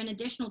allows you an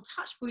additional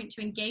touch point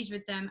to engage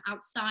with them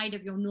outside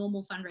of your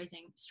normal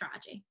fundraising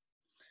strategy.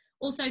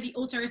 Also, the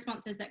auto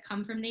responses that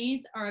come from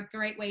these are a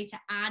great way to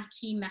add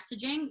key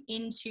messaging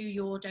into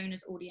your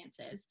donors'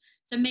 audiences.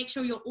 So make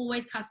sure you're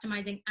always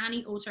customizing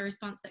any auto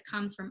response that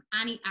comes from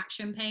any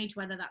action page,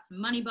 whether that's a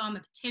money bomb,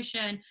 a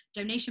petition,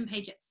 donation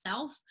page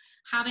itself.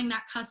 Having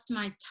that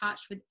customized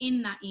touch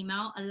within that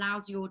email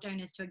allows your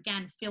donors to,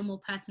 again, feel more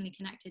personally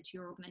connected to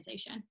your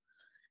organization.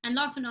 And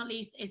last but not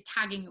least is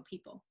tagging your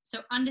people.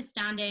 So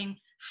understanding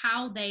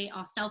how they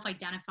are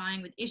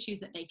self-identifying with issues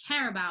that they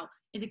care about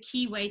is a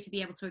key way to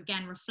be able to,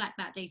 again, reflect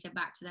that data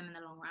back to them in the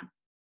long run.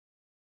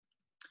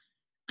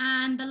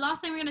 And the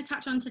last thing we're going to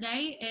touch on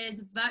today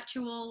is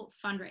virtual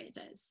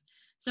fundraisers.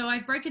 So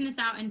I've broken this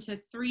out into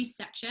 3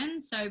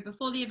 sections. So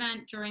before the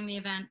event, during the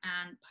event,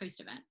 and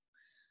post-event.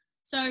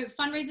 So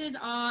fundraisers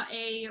are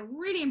a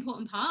really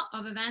important part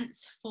of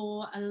events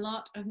for a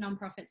lot of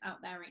nonprofits out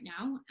there right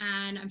now.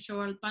 And I'm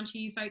sure a bunch of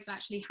you folks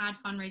actually had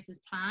fundraisers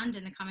planned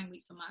in the coming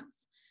weeks or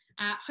months.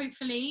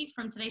 Hopefully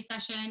from today's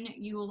session,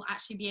 you will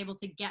actually be able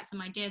to get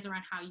some ideas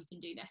around how you can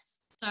do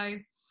this. So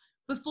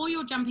before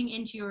you're jumping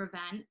into your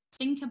event,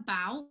 think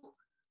about,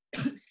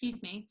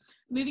 excuse me,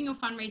 moving your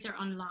fundraiser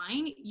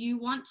online. You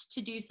want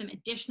to do some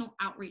additional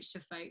outreach to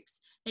folks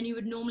than you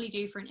would normally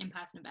do for an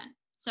in-person event.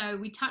 So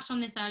we touched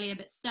on this earlier,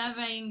 but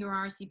surveying your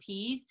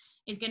RSVPs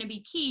is going to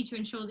be key to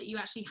ensure that you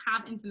actually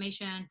have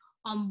information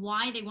on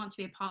why they want to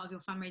be a part of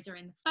your fundraiser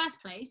in the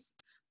first place.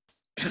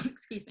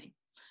 Excuse me.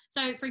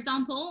 So for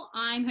example,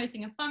 I'm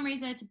hosting a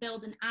fundraiser to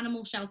build an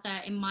animal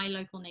shelter in my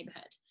local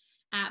neighborhood.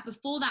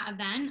 Before that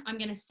event, I'm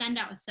going to send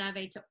out a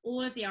survey to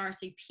all of the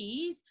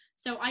RSVPs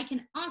so I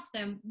can ask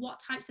them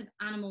what types of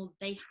animals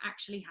they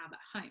actually have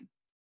at home.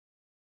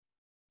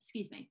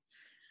 Excuse me.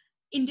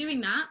 In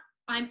doing that,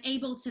 I'm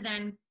able to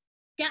then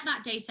get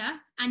that data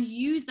and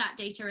use that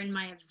data in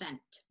my event,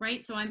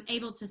 right? So I'm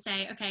able to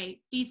say, okay,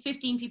 these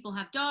 15 people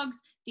have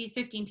dogs, these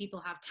 15 people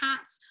have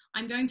cats.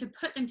 I'm going to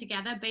put them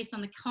together based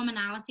on the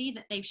commonality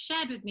that they've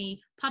shared with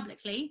me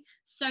publicly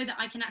so that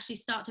I can actually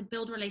start to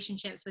build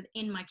relationships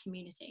within my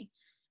community.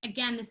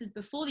 Again, this is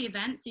before the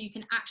event, so you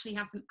can actually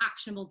have some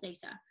actionable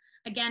data.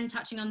 Again,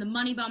 touching on the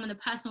money bomb and the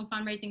personal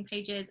fundraising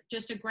pages,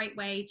 just a great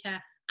way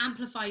to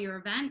amplify your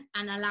event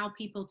and allow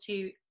people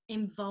to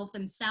involve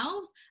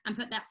themselves and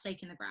put that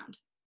stake in the ground.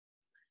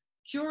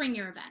 During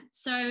your event.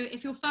 So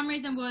if your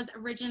fundraiser was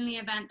originally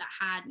an event that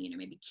had,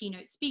 maybe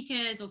keynote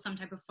speakers or some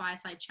type of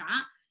fireside chat,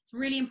 it's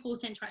really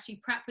important to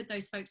actually prep with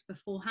those folks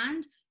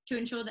beforehand to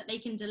ensure that they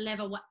can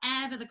deliver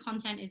whatever the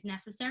content is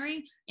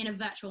necessary in a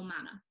virtual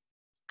manner.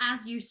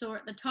 As you saw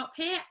at the top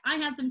here, I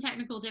had some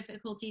technical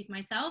difficulties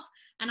myself,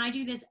 and I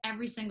do this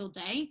every single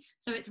day.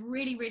 So it's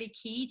really, really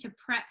key to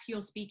prep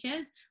your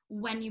speakers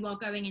when you are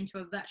going into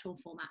a virtual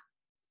format.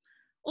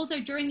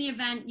 Also, during the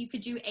event, you could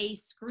do a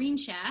screen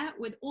share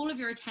with all of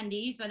your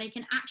attendees where they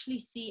can actually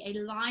see a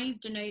live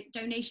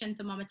donation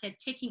thermometer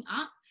ticking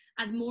up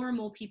as more and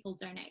more people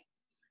donate.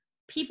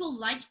 People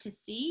like to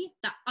see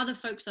that other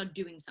folks are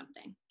doing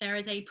something. There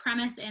is a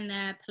premise in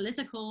the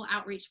political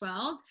outreach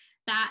world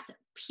that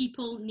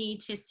people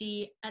need to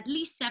see at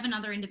least 7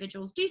 other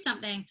individuals do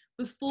something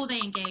before they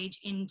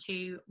engage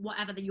into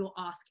whatever your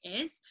ask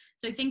is.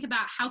 So think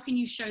about how can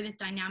you show this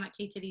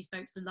dynamically to these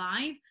folks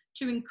live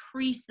to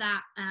increase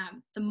that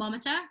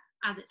thermometer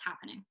as it's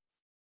happening.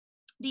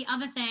 The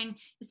other thing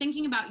is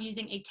thinking about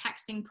using a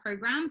texting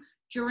program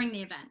during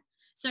the event.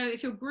 So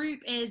if your group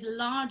is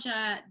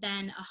larger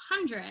than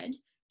 100,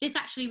 this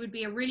actually would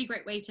be a really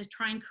great way to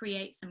try and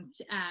create some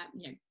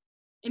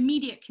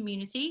immediate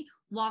community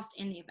whilst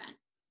in the event.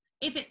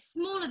 If it's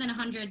smaller than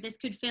 100, this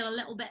could feel a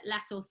little bit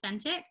less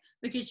authentic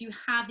because you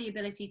have the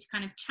ability to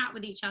kind of chat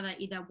with each other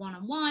either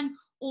one-on-one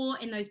or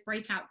in those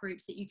breakout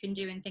groups that you can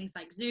do in things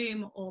like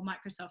Zoom or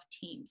Microsoft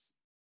Teams.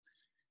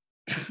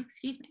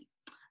 Excuse me.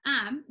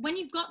 When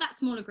you've got that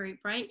smaller group,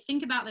 right,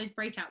 think about those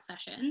breakout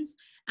sessions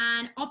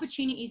and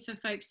opportunities for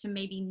folks to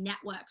maybe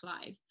network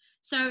live.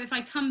 So if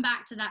I come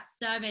back to that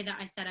survey that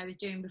I said I was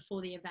doing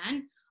before the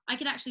event, I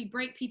could actually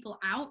break people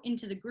out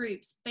into the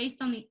groups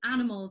based on the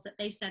animals that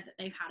they've said that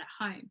they've had at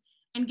home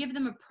and give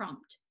them a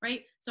prompt,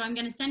 right? So I'm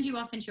going to send you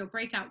off into your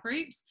breakout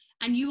groups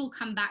and you will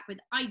come back with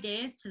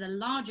ideas to the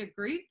larger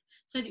group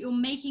so that you're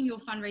making your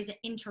fundraiser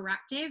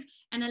interactive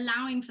and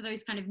allowing for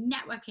those kind of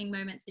networking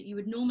moments that you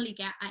would normally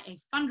get at a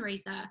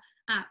fundraiser,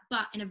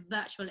 but in a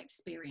virtual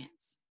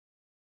experience.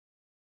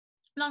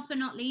 Last but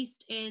not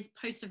least is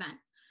post-event.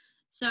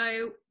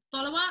 So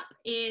follow-up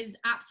is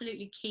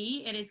absolutely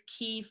key. It is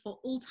key for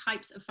all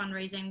types of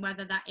fundraising,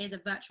 whether that is a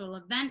virtual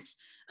event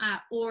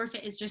or if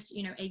it is just,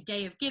 a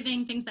day of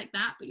giving, things like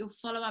that. But your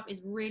follow-up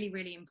is really,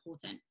 really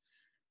important.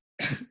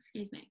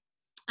 Excuse me.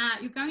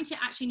 You're going to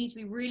actually need to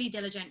be really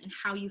diligent in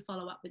how you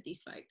follow up with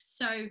these folks.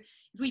 So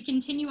if we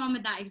continue on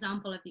with that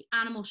example of the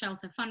animal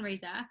shelter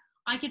fundraiser,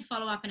 I could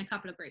follow up in a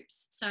couple of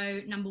groups. So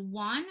number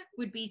 1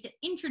 would be to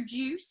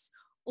introduce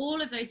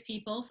all of those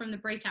people from the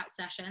breakout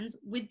sessions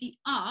with the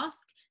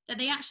ask that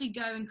they actually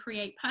go and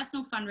create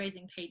personal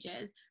fundraising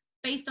pages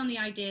based on the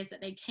ideas that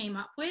they came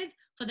up with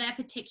for their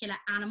particular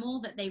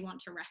animal that they want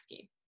to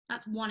rescue.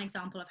 That's one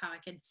example of how I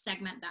could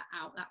segment that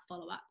out, that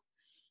follow-up.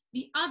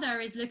 The other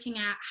is looking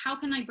at how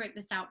can I break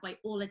this out by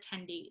all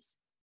attendees.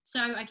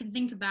 So I can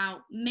think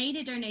about made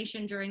a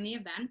donation during the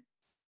event,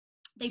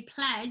 they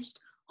pledged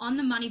on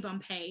the Money Bomb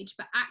page,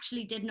 but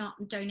actually did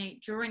not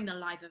donate during the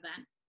live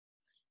event.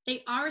 They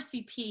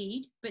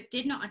RSVP'd, but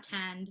did not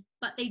attend,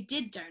 but they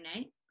did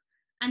donate.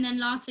 And then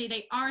lastly,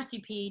 they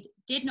RSVP'd,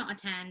 did not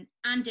attend,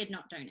 and did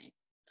not donate.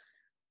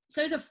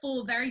 So those are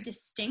 4 very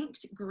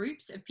distinct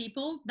groups of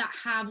people that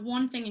have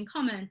one thing in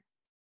common,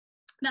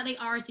 that they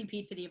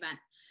RSVP'd for the event.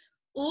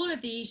 All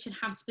of these should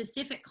have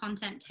specific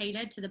content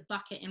tailored to the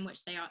bucket in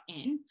which they are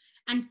in,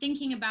 and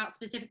thinking about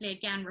specifically,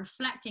 again,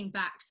 reflecting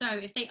back. So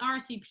if they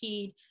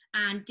RSVP'd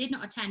and did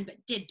not attend but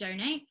did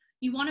donate,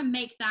 you want to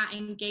make that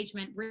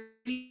engagement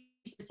really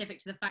specific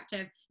to the fact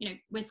of,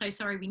 we're so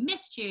sorry we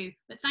missed you,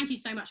 but thank you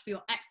so much for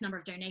your X number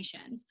of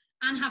donations,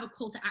 and have a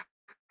call to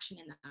action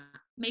in that.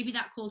 Maybe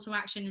that call to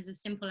action is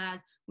as simple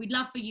as, we'd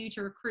love for you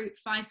to recruit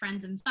 5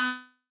 friends and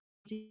family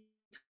to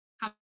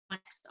come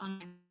next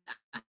online.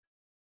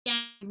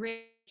 Again,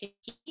 really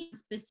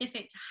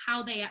specific to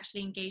how they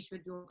actually engage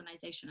with your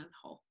organization as a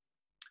whole.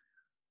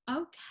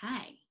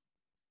 Okay,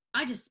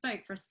 I just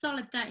spoke for a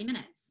solid 30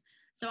 minutes.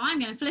 So I'm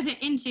going to flip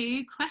it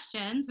into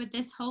questions with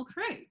this whole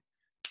crew.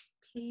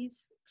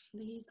 Please,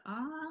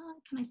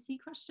 can I see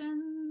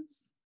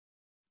questions?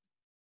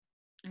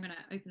 I'm going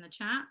to open the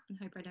chat and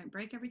hope I don't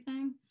break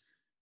everything.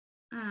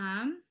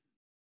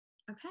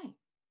 Okay.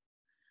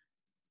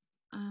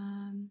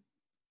 I'm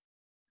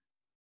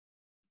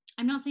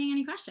not seeing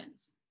any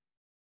questions.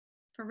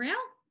 For real?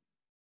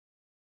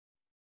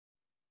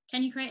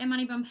 Can you create a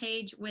Money Bomb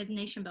page with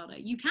NationBuilder?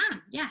 You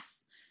can,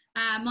 yes.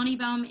 Money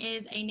Bomb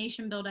is a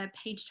NationBuilder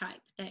page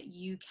type that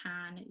you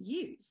can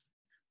use.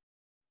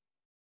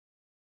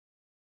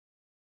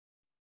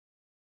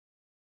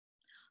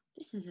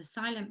 This is a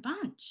silent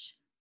bunch.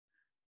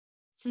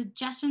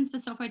 Suggestions for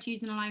software to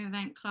use in a live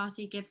event,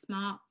 Classy, Give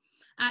Smart.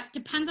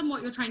 Depends on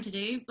what you're trying to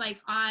do.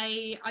 Like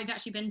I've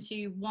actually been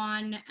to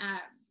one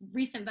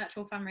recent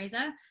virtual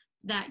fundraiser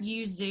that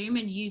use Zoom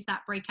and use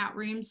that breakout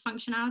rooms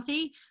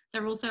functionality.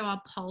 There also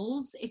are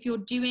polls. If you're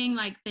doing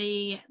like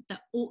the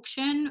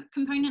auction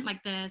component,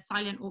 like the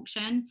silent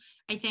auction,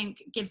 I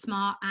think Give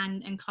Smart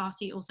and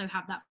Classy also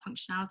have that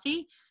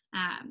functionality.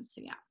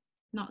 So yeah,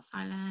 not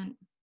silent.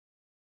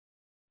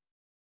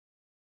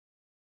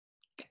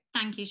 Good.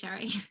 Thank you,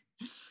 Sherry.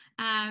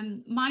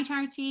 My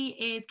charity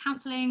is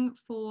counseling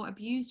for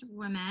abused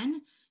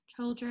women,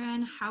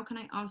 children. How can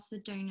I ask the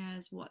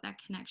donors what their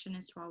connection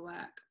is to our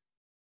work?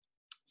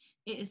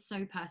 It is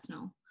so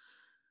personal.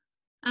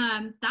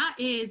 That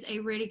is a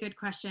really good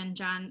question,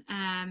 Jan.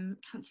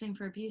 Counseling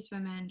for abused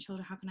women,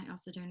 children, how can I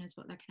ask the donors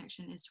what their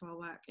connection is to our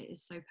work? It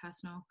is so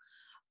personal.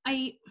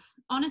 I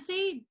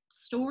honestly,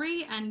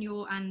 story and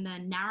the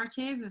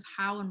narrative of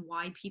how and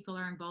why people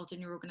are involved in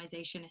your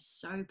organization is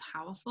so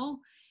powerful.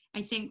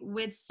 I think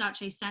with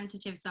such a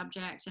sensitive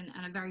subject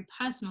and a very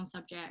personal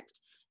subject,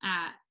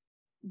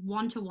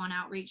 one-to-one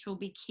outreach will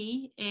be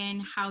key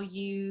in how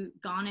you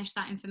garnish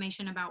that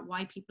information about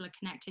why people are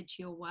connected to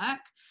your work.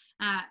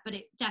 But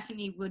it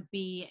definitely would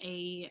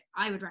be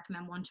I would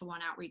recommend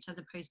one-to-one outreach as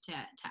opposed to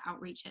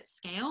outreach at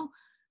scale.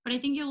 But I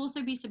think you'll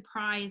also be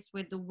surprised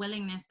with the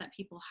willingness that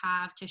people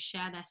have to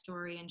share their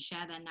story and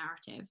share their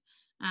narrative.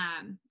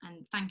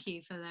 And thank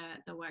you for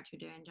the work you're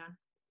doing, John.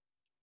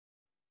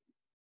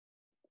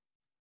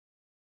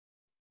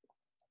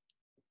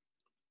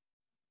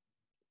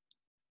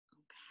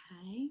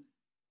 Okay.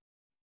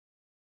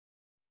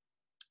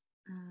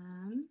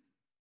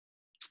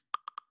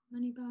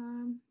 Money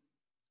bomb.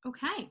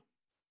 Okay.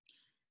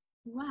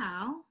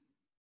 Well,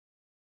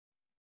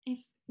 if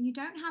you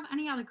don't have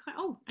any other questions,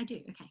 oh, I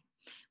do. Okay.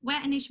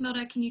 Where in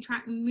NationBuilder can you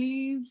track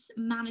moves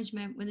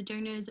management with a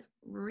donor's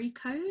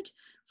recode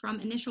from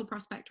initial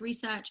prospect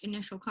research,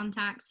 initial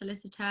contact,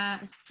 solicitor,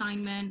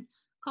 assignment,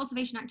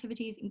 cultivation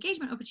activities,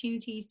 engagement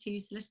opportunities to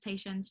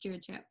solicitation,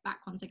 stewardship, back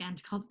once again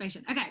to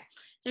cultivation. Okay,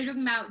 so we're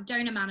talking about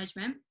donor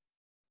management.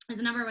 There's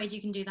a number of ways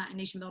you can do that in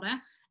NationBuilder.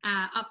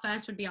 Up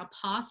first would be our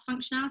path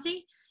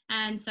functionality.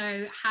 And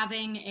so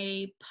having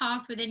a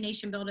path within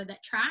NationBuilder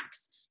that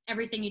tracks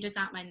everything you just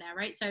outlined there,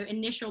 right? So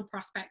initial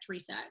prospect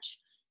research.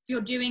 If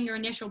you're doing your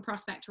initial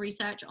prospect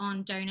research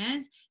on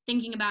donors,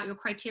 thinking about your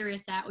criteria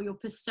set or your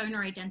persona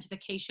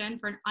identification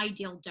for an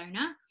ideal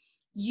donor,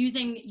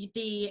 using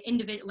the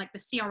individual, like the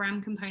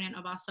CRM component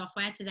of our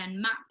software to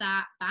then map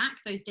that back,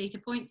 those data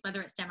points,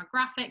 whether it's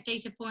demographic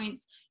data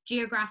points,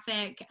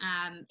 geographic,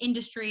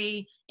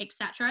 industry,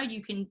 etc.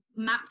 You can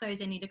map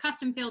those in either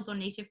custom fields or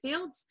native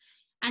fields.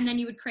 And then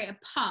you would create a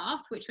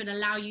path, which would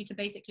allow you to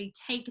basically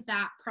take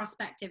that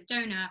prospective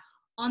donor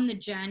on the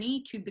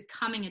journey to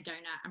becoming a donor,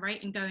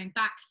 right? And going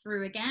back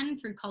through again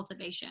through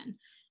cultivation.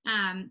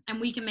 And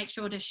we can make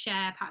sure to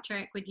share,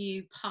 Patrick, with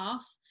you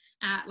path,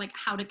 like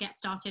how to get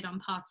started on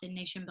paths in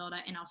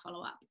NationBuilder in our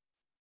follow-up.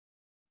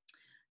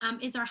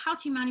 Is there a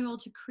how-to manual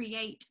to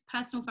create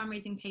personal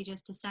fundraising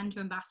pages to send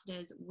to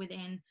ambassadors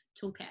within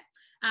Toolkit?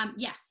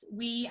 Yes,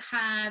 we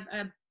have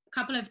a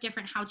couple of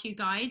different how-to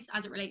guides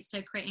as it relates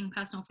to creating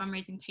personal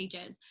fundraising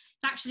pages.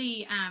 It's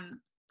actually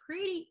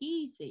pretty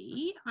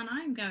easy, and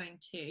I'm going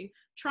to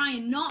try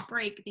and not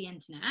break the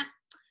internet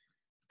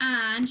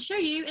and show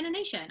you in a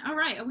nation. All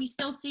right, are we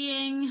still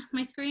seeing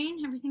my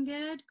screen? Everything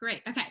good?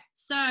 Great. Okay,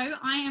 so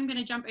I am going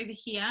to jump over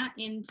here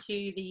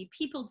into the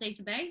people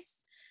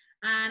database,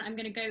 and I'm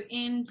going to go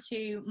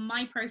into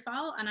my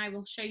profile, and I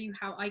will show you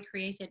how I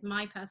created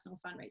my personal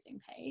fundraising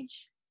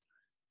page.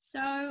 So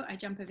I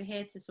jump over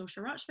here to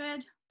Sorcha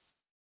Rochford.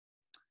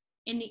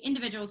 In the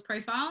individual's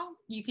profile,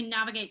 you can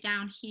navigate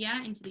down here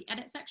into the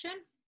edit section.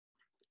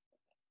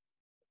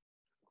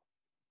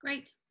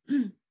 Great.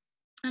 And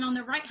on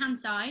the right-hand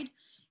side,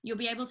 you'll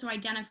be able to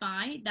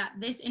identify that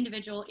this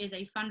individual is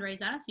a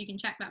fundraiser. So you can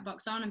check that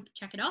box on and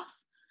check it off.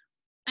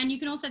 And you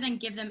can also then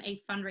give them a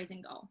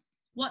fundraising goal.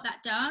 What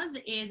that does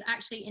is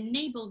actually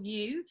enable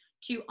you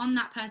to, on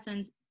that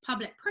person's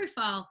public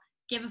profile,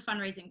 give a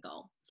fundraising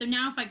goal. So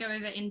now if I go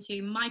over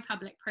into my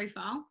public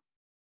profile,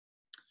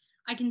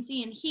 I can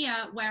see in here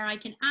where I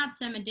can add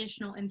some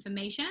additional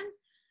information.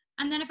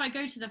 And then if I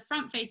go to the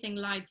front-facing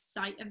live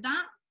site of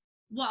that,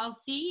 what I'll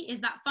see is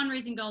that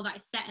fundraising goal that I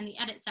set in the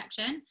edit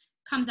section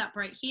comes up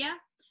right here.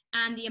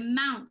 And the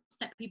amount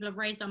that people have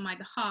raised on my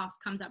behalf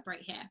comes up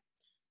right here.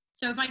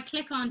 So if I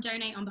click on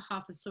donate on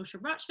behalf of Sorcha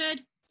Rochford,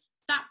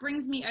 that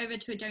brings me over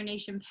to a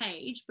donation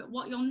page. But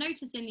what you'll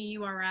notice in the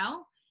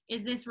URL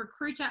is this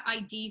recruiter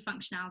ID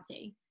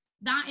functionality.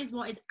 That is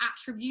what is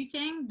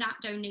attributing that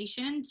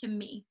donation to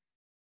me.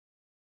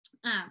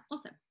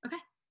 Awesome. Okay.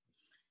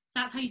 So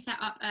that's how you set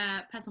up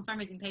a personal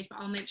fundraising page, but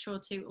I'll make sure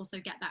to also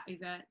get that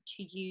over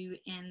to you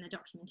in the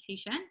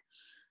documentation.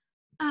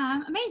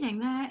 Amazing.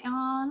 There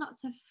are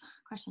lots of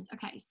questions.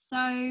 Okay.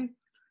 So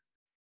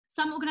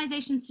some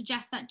organizations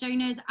suggest that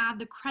donors add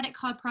the credit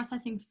card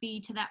processing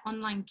fee to their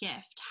online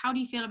gift. How do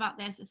you feel about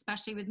this,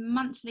 especially with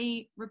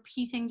monthly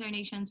repeating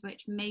donations,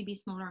 which may be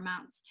smaller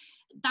amounts?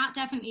 That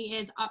definitely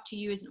is up to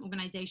you as an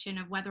organization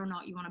of whether or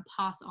not you want to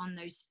pass on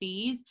those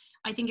fees.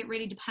 I think it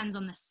really depends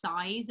on the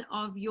size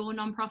of your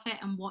nonprofit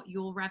and what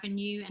your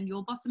revenue and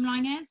your bottom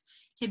line is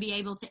to be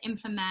able to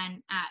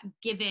implement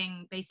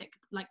giving basic,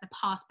 like the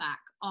pass back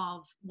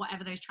of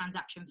whatever those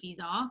transaction fees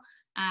are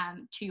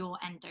to your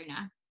end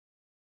donor.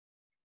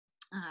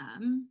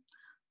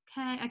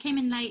 Okay, I came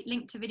in late,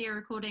 link to video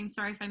recording.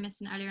 Sorry if I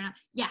missed an earlier.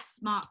 Yes,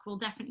 Mark, we'll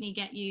definitely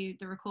get you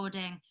the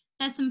recording.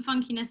 There's some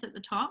funkiness at the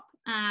top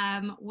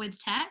with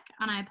tech,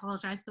 and I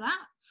apologize for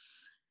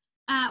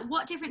that.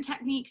 What different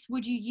techniques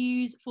would you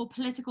use for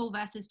political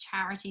versus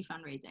charity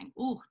fundraising?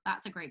 Oh,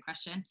 that's a great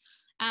question.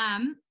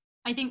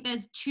 I think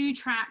there's two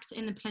tracks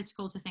in the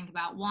political to think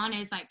about. One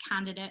is like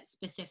candidate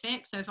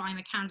specific. So if I'm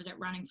a candidate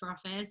running for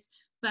office,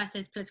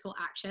 versus political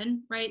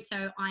action, right?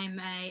 So I'm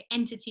an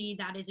entity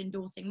that is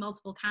endorsing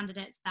multiple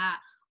candidates that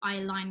I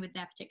align with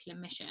their particular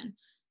mission.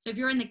 So if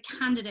you're in the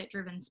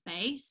candidate-driven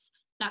space,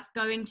 that's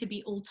going to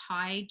be all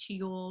tied to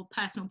your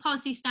personal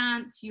policy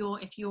stance,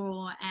 if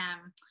you're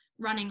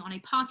running on a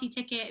party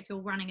ticket, if you're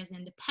running as an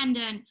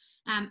independent.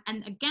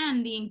 And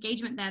again, the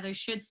engagement there, those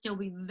should still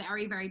be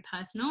very, very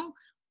personal,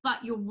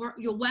 but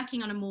you're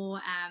working on a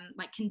more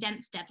like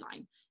condensed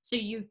deadline. So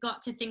you've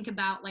got to think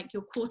about like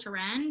your quarter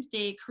end,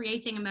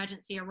 creating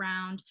emergency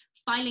around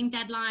filing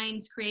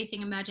deadlines,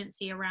 creating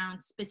emergency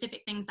around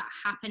specific things that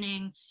are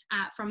happening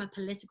from a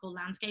political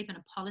landscape and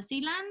a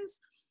policy lens.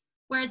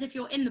 Whereas if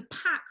you're in the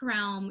PAC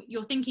realm,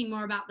 you're thinking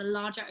more about the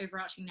larger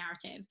overarching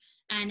narrative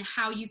and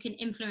how you can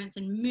influence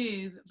and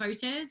move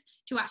voters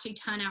to actually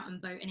turn out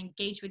and vote and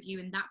engage with you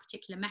in that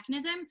particular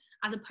mechanism,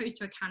 as opposed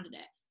to a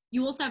candidate.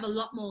 You also have a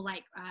lot more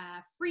like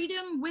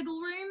freedom, wiggle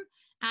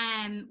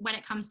room when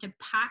it comes to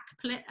PAC,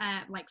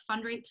 like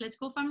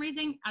political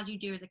fundraising, as you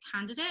do as a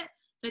candidate.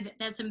 So that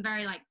there's some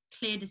very like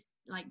clear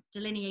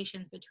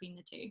delineations between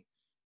the two.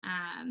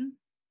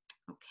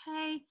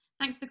 Okay.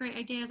 Thanks for the great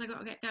ideas. I got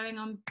to get going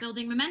on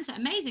building momentum.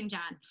 Amazing,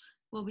 Jan.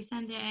 We'll be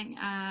sending,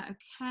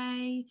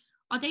 okay.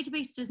 Our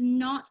database does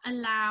not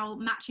allow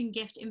matching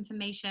gift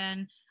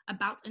information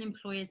about an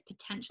employer's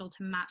potential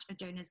to match a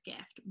donor's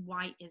gift.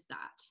 Why is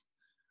that?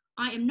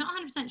 I am not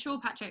 100%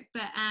 sure, Patrick,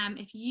 but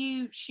if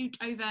you shoot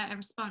over a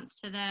response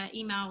to the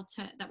email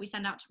that we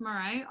send out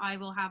tomorrow, I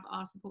will have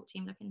our support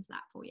team look into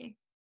that for you.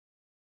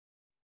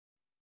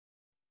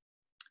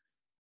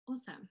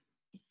 Awesome.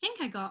 I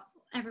think I got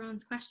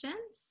everyone's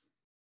questions.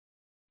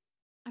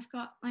 I've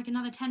got like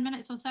another 10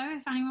 minutes or so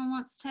if anyone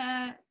wants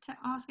to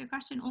ask a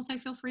question. Also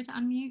feel free to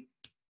unmute.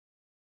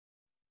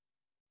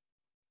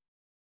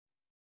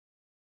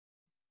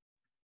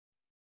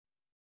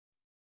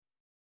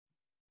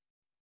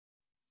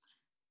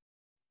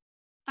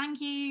 Thank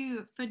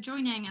you for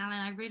joining, Alan.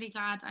 I'm really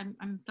glad.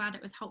 I'm glad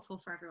it was helpful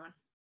for everyone.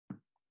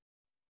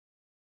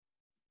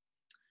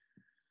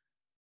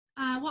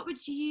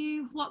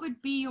 What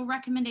would be your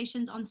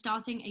recommendations on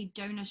starting a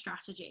donor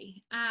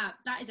strategy?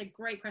 That is a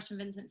great question,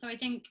 Vincent. So I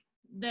think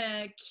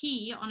the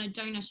key on a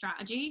donor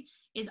strategy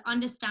is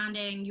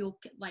understanding your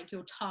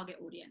target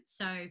audience.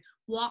 So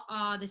what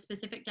are the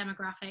specific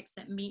demographics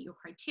that meet your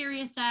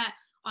criteria set?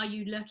 Are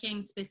you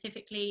looking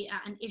specifically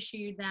at an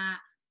issue that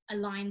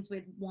aligns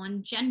with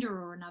one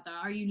gender or another?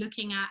 Are you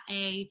looking at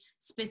a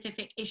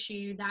specific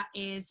issue that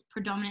is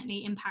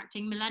predominantly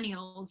impacting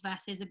millennials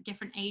versus a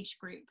different age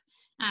group?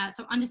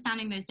 So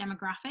understanding those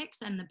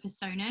demographics and the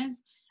personas.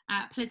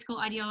 Political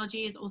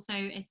ideology is also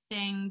a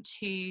thing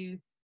to,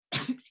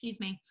 excuse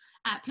me,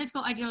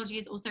 political ideology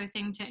is also a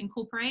thing to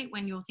incorporate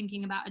when you're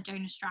thinking about a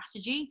donor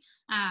strategy.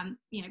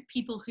 You know,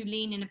 people who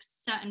lean in a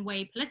certain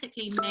way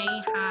politically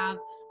may have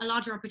a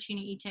larger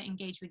opportunity to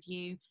engage with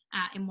you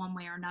in one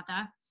way or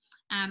another.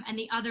 And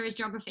the other is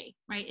geography,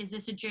 right? Is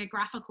this a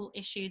geographical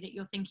issue that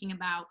you're thinking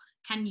about?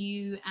 Can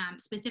you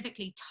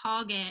specifically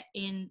target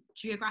in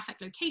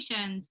geographic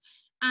locations?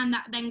 And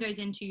that then goes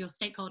into your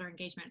stakeholder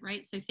engagement,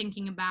 right? So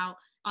thinking about,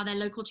 are there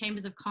local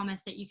chambers of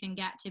commerce that you can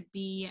get to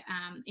be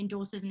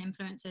endorsers and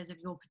influencers of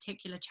your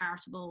particular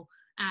charitable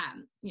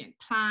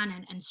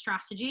plan and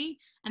strategy,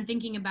 and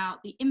thinking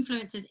about the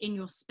influences in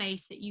your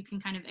space that you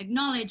can kind of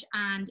acknowledge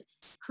and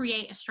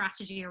create a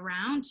strategy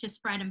around to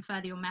spread and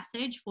further your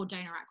message for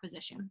donor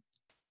acquisition.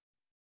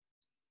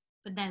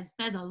 But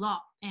there's a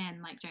lot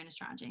in like donor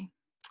strategy.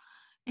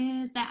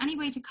 Is there any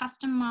way to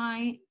custom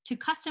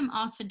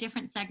ask for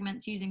different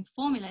segments using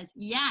formulas?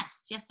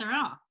 Yes, there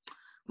are.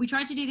 We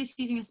tried to do this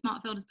using a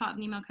smart field as part of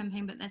an email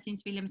campaign, but there seems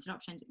to be limited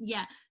options.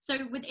 Yeah,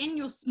 so within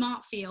your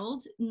smart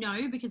field,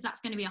 no, because that's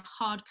going to be a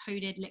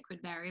hard-coded liquid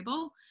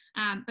variable.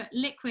 But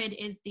liquid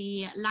is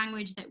the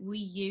language that we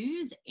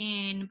use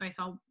in both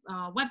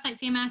our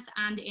website CMS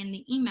and in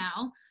the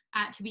email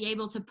to be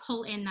able to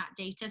pull in that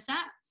data set.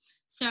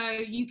 So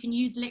you can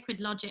use liquid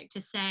logic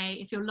to say,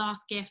 if your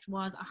last gift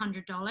was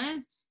 $100,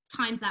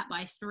 times that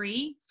by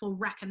 3 for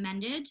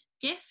recommended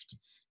gift.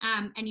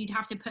 And you'd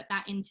have to put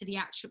that into the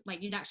actual,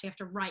 like you'd actually have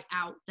to write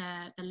out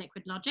the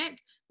liquid logic,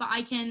 but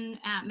I can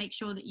make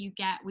sure that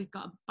we've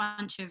got a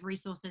bunch of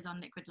resources on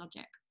liquid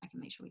logic. I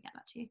can make sure we get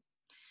that to you.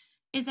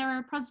 Is there a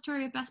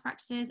repository of best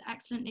practices,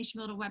 excellent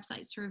NationBuilder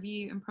websites to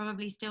review and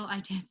probably steal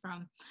ideas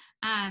from?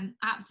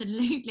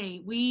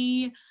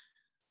 Absolutely.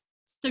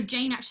 So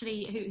Jane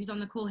actually, who's on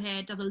the call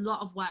here, does a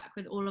lot of work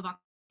with all of our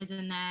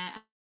in their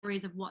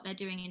areas of what they're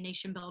doing in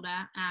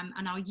NationBuilder,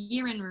 and our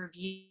year-end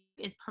review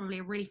is probably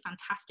a really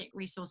fantastic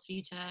resource for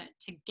you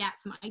to get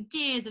some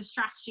ideas of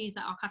strategies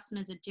that our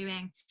customers are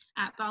doing.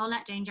 But I'll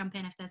let Jane jump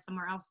in if there's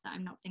somewhere else that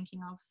I'm not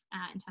thinking of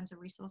in terms of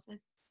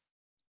resources.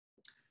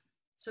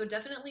 So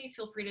definitely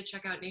feel free to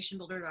check out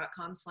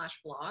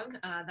nationbuilder.com/blog.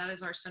 That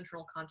is our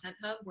central content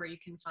hub where you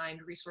can find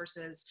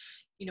resources,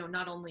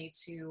 not only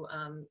to,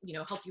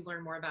 help you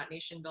learn more about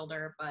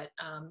NationBuilder, but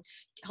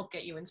help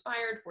get you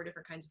inspired for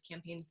different kinds of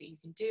campaigns that you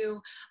can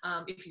do.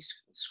 If you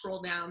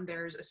scroll down,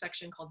 there's a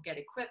section called Get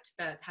Equipped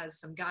that has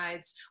some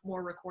guides,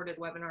 more recorded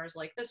webinars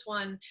like this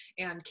one,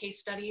 and case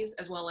studies,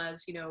 as well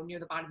as, near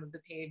the bottom of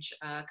the page,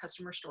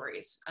 customer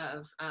stories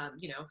of,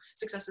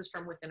 successes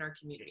from within our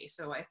community.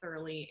 So I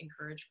thoroughly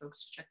encourage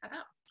folks to check that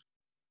out.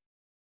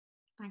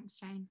 Thanks,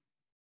 Jane.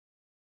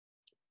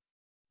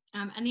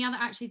 And the other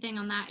actually thing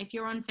on that, if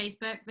you're on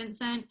Facebook,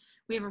 Vincent,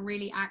 we have a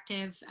really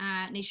active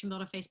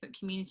NationBuilder Facebook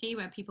community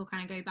where people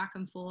kind of go back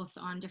and forth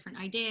on different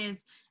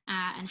ideas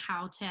and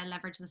how to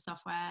leverage the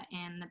software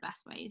in the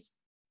best ways.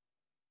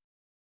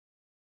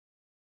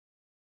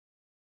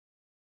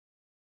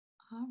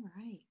 All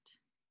right.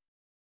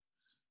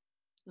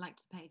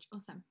 Liked the page.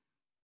 Awesome.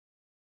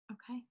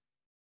 Okay.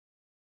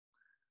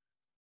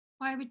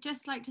 Well, I would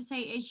just like to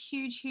say a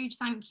huge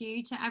thank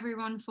you to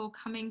everyone for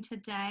coming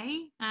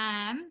today.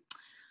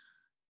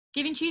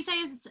 Giving Tuesday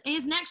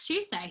is next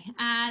Tuesday.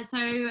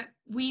 So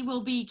we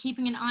will be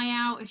keeping an eye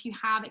out. If you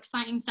have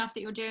exciting stuff that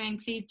you're doing,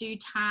 please do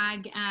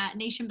tag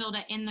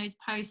NationBuilder in those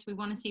posts. We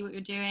want to see what you're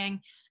doing.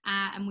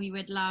 And we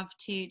would love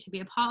to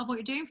be a part of what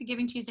you're doing for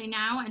Giving Tuesday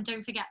Now. And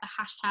don't forget the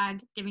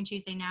hashtag Giving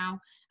Tuesday Now.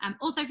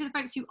 Also for the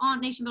folks who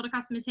aren't NationBuilder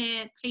customers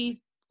here,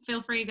 please feel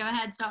free, go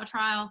ahead, start a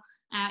trial.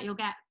 You'll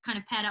get kind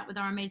of paired up with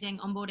our amazing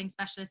onboarding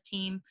specialist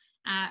team.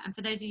 And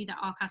for those of you that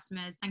are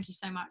customers, thank you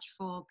so much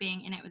for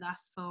being in it with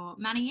us for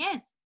many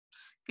years.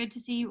 Good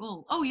to see you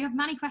all. Oh, you have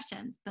many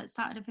questions, but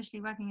started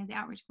officially working as the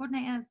outreach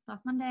coordinator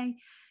last Monday.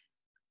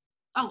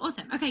 Oh,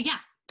 awesome. Okay,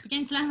 yes.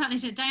 Beginning to learn about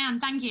this. Diane,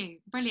 thank you.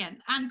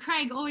 Brilliant. And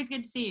Craig, always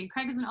good to see you.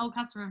 Craig was an old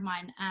customer of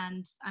mine,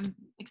 and I'm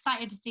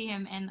excited to see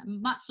him in a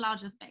much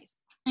larger space.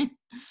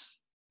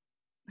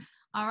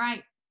 All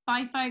right.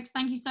 Bye, folks.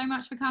 Thank you so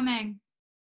much for coming.